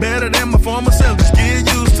prophesize it. I'm better than my former self, just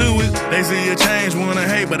get used to it. They see a change, wanna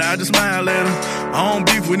hate, but I just smile at them. I don't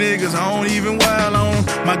beef with niggas, I don't even wild on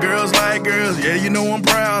them. My girls like girls, yeah, you know I'm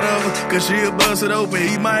proud of her. Cause she'll bust it open,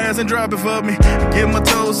 eat my ass and drop it for me. Get my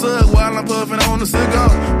toes up while I'm puffing on the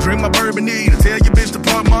cigar. Drink my bourbon neat, tell your bitch to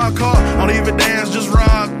park my car. I don't even dance, just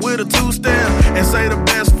rock with a two-step. And say the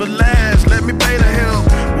best for last, let me pay the help.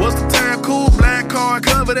 What's the time? Cool, black car,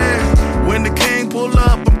 cover that. When the king pull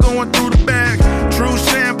up, I'm going through the back. True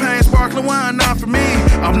champagne, sparkling wine, not for me.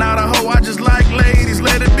 I'm not a hoe, I just like ladies,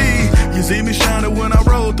 let it be. You see me shining when I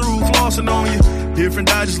roll through, flossing on you. Different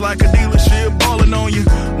dodges like a dealership, balling on you.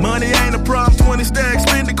 Money ain't a problem, 20 stacks,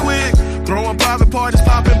 spend it quick. Throwing private parties,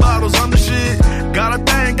 popping bottles, I'm the shit. Gotta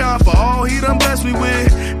thank God for all he done blessed me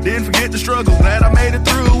with. Didn't forget the struggle, glad I made it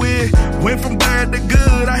through it. Went from bad to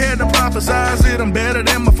good, I had to prophesize it. I'm better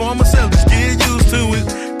than my former self, just get used to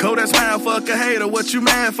it. Code that smile, fuck a hater, what you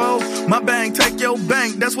mad for? My bank, take your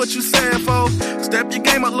bank, that's what you said for. Step your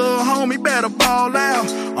game up, little homie, better ball out.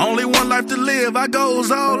 Only one life to live, I goes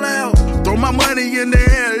all out. Throw my money in the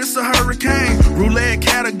air, it's a hurricane. Roulette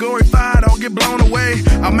category 5, don't get blown away.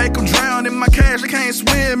 I make them drown in my cash, they can't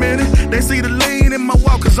swim in it. They see the lean in my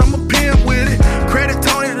walk, cause I'm a pimp with it. Credit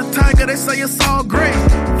Tony the Tiger, they say it's all great.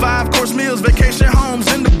 5-course meals, vacation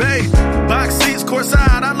homes in the bay. Box seats,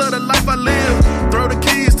 courtside, I love the life I live. Throw the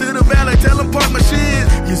keys to the valet, tell them park my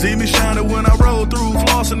shit. You see me shining when I roll through,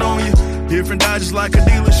 flossing on you. Different dodges like a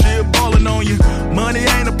dealership, balling on you. Money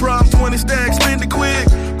ain't a problem, 20 stacks, spend it quick.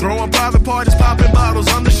 Throwing private parties, popping bottles,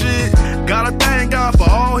 I'm the shit. Gotta thank God for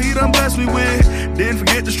all he done blessed me with. Didn't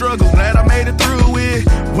forget the struggle, glad I made it through it.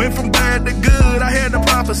 Went from bad to good, I had to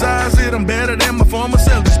prophesize it. I'm better than my former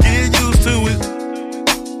self, just get used to it.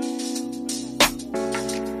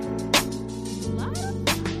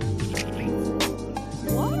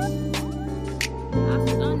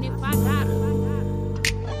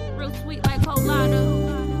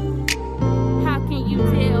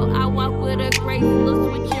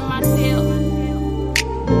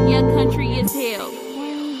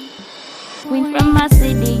 Queen from my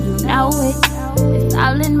city, you know it. It's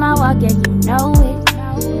all in my walk, yeah, you know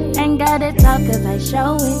it. Ain't gotta talk cause I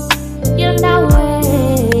show it. You know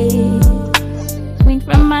it. Queen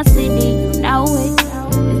from my city, you know it.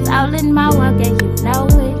 It's all in my walk, yeah, you know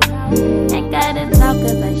it. Ain't gotta talk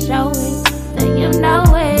cause I show it. So you know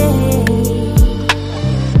it.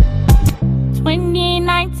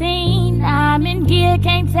 2019, I'm in gear,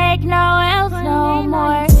 can't take no else no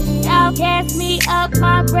more. Y'all gas me up,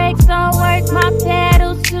 my brakes don't work, my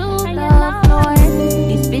pedals to the floor.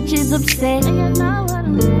 These bitches upset,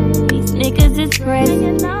 these niggas is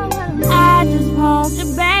pressed. I just want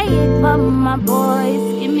with my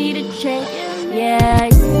boys, give me the check. Yeah,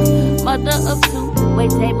 mother of two, wait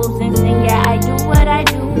tables and sing. Yeah, I do what I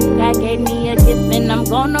do. God gave me a gift and I'm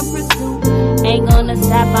gonna pursue. Ain't gonna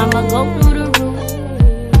stop, I'ma go through the roof.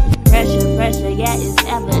 Pressure, yeah, it's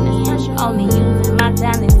evidence. Only using my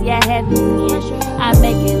talents, yeah, heavy. I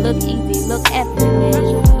make it look easy, look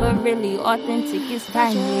effortless, but really authentic, it's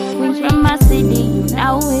timeless. Queen from my city, you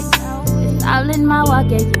know it. It's all in my walk,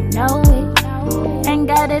 yeah, you know it. Ain't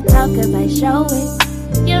gotta talk cause I show it.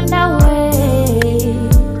 You know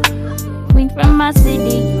it. Queen from my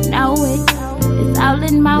city, you know it. It's all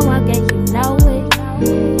in my walk, yeah, you know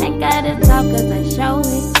it. Ain't gotta talk cause I show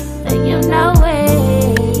it. So you know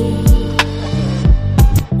it.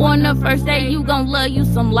 On the first day, you gon' love you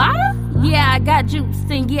some lada? Yeah, I got juice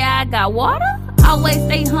and yeah, I got water. Always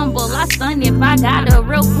stay humble, I stun if I got a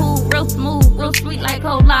real cool, real smooth, real sweet like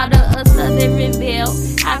colada, a southern belle.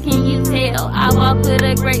 How can you tell? I walk with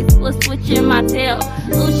a grace, with switch in my tail.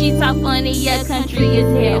 Ooh, she talk funny, yeah, country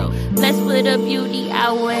is hell. Blessed with a beauty,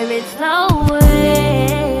 I wear it so well.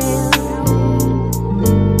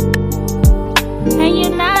 And you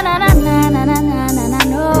na na na na na na na na na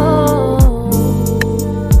no.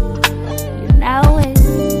 You know it.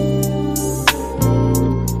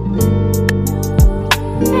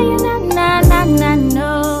 And you na na na na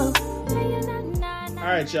no. All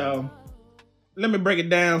right, y'all. Let me break it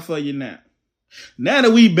down for you now. Now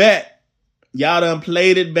that we back, y'all done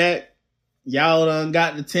played it back. Y'all done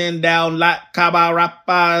got the 10 down like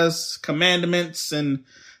Kabarappa's commandments and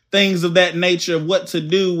things of that nature of what to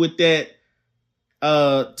do with that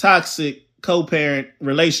toxic co-parent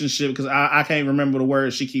relationship, because I can't remember the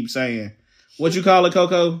word she keeps saying. What you call it,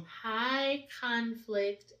 Koko? High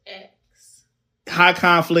conflict X. High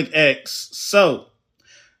conflict X. So,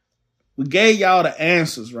 we gave y'all the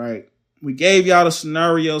answers, right? We gave y'all the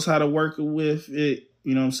scenarios, how to work with it.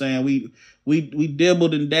 You know what I'm saying? We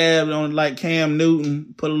dibbled and dabbed on it like Cam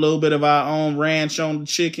Newton, put a little bit of our own ranch on the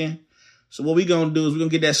chicken. So what we gonna do is we're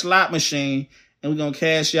gonna get that slot machine and we're gonna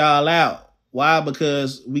cash y'all out. Why?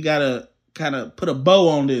 Because we gotta kind of put a bow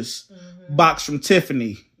on this box from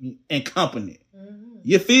Tiffany and Company.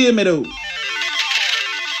 You feel me, though?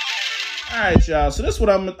 All right, y'all. So this is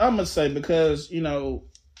what I'm gonna say, because you know,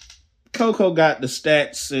 Koko got the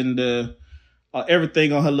stats and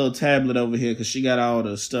everything on her little tablet over here because she got all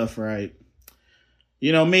the stuff right.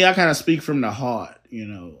 You know, me, I kind of speak from the heart. You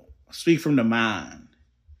know, speak from the mind.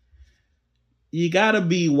 You gotta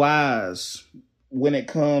be wise when it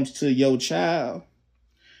comes to your child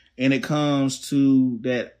and it comes to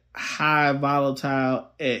that high volatile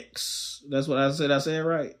X. That's what I said. I said it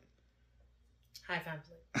right.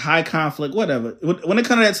 High conflict, whatever. When it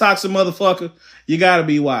comes to that toxic motherfucker, you gotta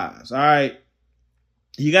be wise. All right.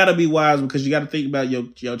 You gotta be wise because you gotta think about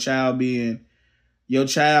your child being, your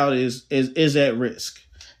child is at risk.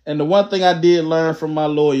 And the one thing I did learn from my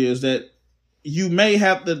lawyer is that you may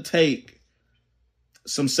have to take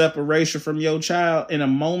some separation from your child in a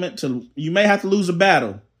moment you may have to lose a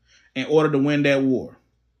battle in order to win that war.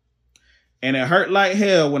 And it hurt like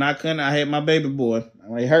hell when I had my baby boy.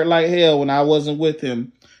 It hurt like hell when I wasn't with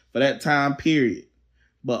him for that time period.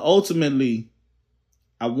 But ultimately,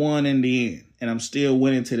 I won in the end, and I'm still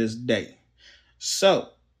winning to this day. So,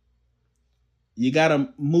 you got to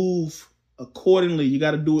move accordingly. You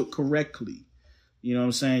got to do it correctly. You know what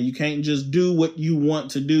I'm saying? You can't just do what you want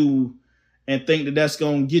to do and think that that's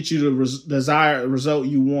going to get you the desired result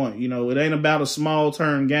you want. You know, it ain't about a small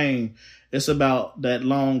term gain. It's about that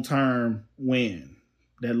long term win,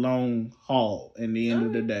 that long haul at the end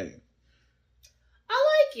of the day. I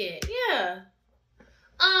like it. Yeah.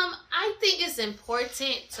 I think it's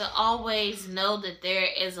important to always know that there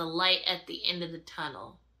is a light at the end of the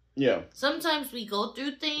tunnel. Yeah. Sometimes we go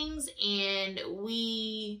through things and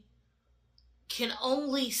we can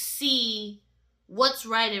only see what's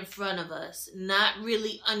right in front of us, not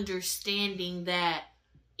really understanding that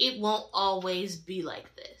it won't always be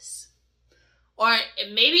like this. Or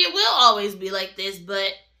maybe it will always be like this,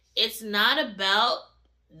 but it's not about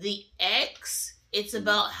the X. It's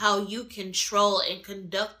about how you control and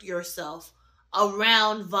conduct yourself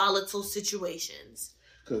around volatile situations.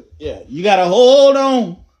 Yeah, you got to hold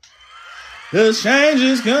on. The change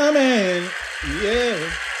is coming.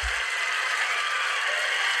 Yeah.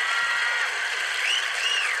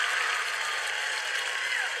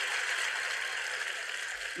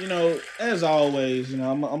 You know, as always, you know,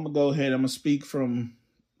 I'm gonna go ahead. I'm gonna speak from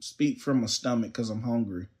my stomach because I'm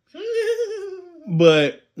hungry.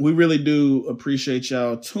 But we really do appreciate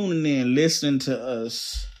y'all tuning in, listening to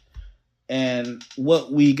us, and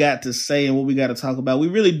what we got to say and what we got to talk about. We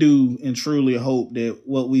really do and truly hope that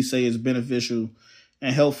what we say is beneficial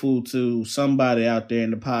and helpful to somebody out there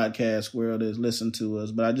in the podcast world that's listening to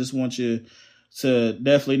us. But I just want you to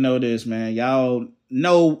definitely know this, man. Y'all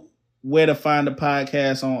know where to find the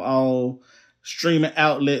podcast on all streaming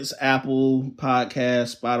outlets, Apple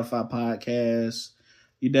Podcasts, Spotify Podcasts.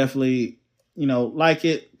 You definitely, like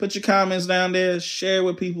it. Put your comments down there. Share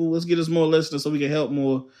with people. Let's get us more listeners so we can help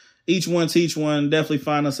more. Each one teach one. Definitely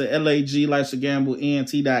find us at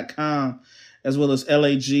laglifesagamble.ent.com as well as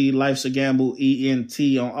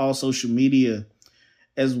laglifesagamble.ent on all social media.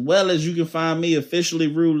 As well as you can find me officially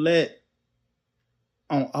Roulette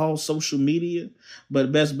on all social media.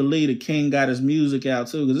 But best believe the King got his music out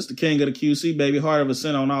too, because it's the King of the QC, baby. Heart of a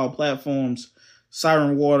Sinner on all platforms.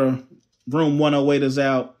 Siren Water, Room 108 is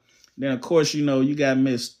out. Then, of course, you got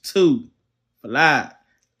Miss 2 for live.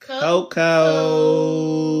 Koko.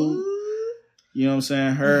 You know what I'm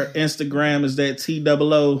saying? Her Instagram is that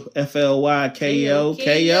TOOFLYKO.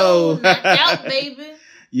 KO. Knocked out, baby.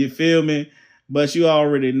 You feel me? But you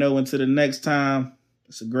already know, until the next time,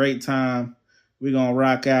 it's a great time. We're going to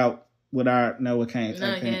rock out with our... No, I can't. No,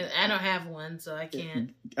 I don't have one, so I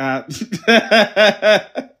can't.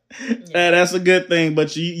 That's a good thing,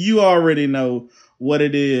 but you already know what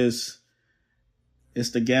it is.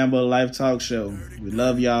 It's the Gamble Life Talk Show. We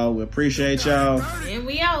love y'all. We appreciate y'all. And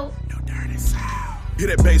we out. Hear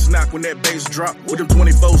that bass knock when that bass drop. With them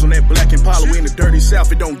 24s on that black Impala. We in the dirty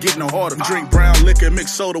south, it don't get no harder. Drink brown liquor,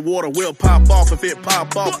 mix soda water. We'll pop off if it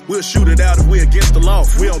pop off. We'll shoot it out if we against the law.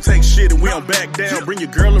 We don't take shit and we don't back down. Bring your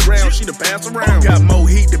girl around, she the pass around. Got more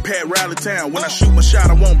heat than Pat Riley Town. When I shoot my shot,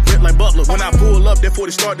 I won't Brent like Butler. When I pull up, that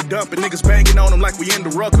 40 start to dump. And niggas banging on them like we in the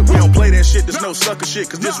rucker. We don't play that shit, there's no sucker shit.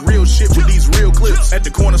 Cause this real shit with these real clips. At the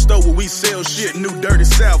corner store where we sell shit. New dirty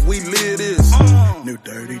south, we live this. New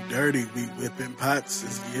dirty, we whipping pots.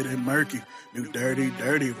 It's getting murky. New dirty,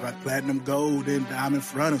 rock platinum gold and diamond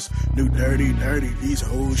fronters. New dirty, these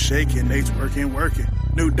hoes shaking, they working.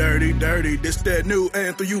 New dirty, this that new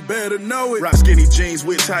anthem, you better know it. Rock skinny jeans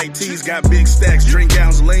with tight tees, got big stacks, drink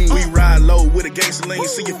gowns lean. We ride low with a gangster lean,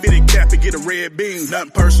 see your fitted cap and get a red beam.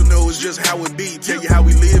 Nothing personal, it's just how it be. Tell you how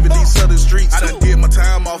we live in these southern streets. I done did my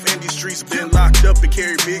time off in these streets, been locked up and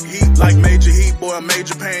carry big heat. Like Major Heat, boy, I'm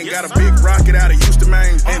Major Pain. Got a big rocket out of Houston,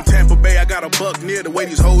 Maine. In Tampa Bay, I got a buck near. The way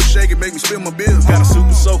these hoes shaking make me spill my bills. Got a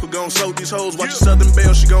super soaker, gon' soak these hoes. Watch your Southern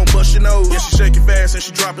Belle, she gon' bust your nose. Yeah, she shake it fast and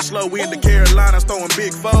she drop it slow. We in the Carolinas throwing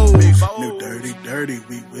big foes. New dirty,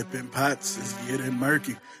 we whipping pots. It's getting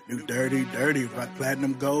murky. New dirty, rock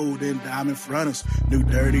platinum gold and diamond fronters. New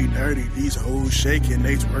dirty, these hoes shaking,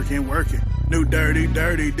 they working. New dirty,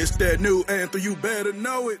 this that new anthem, you better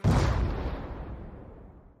know it.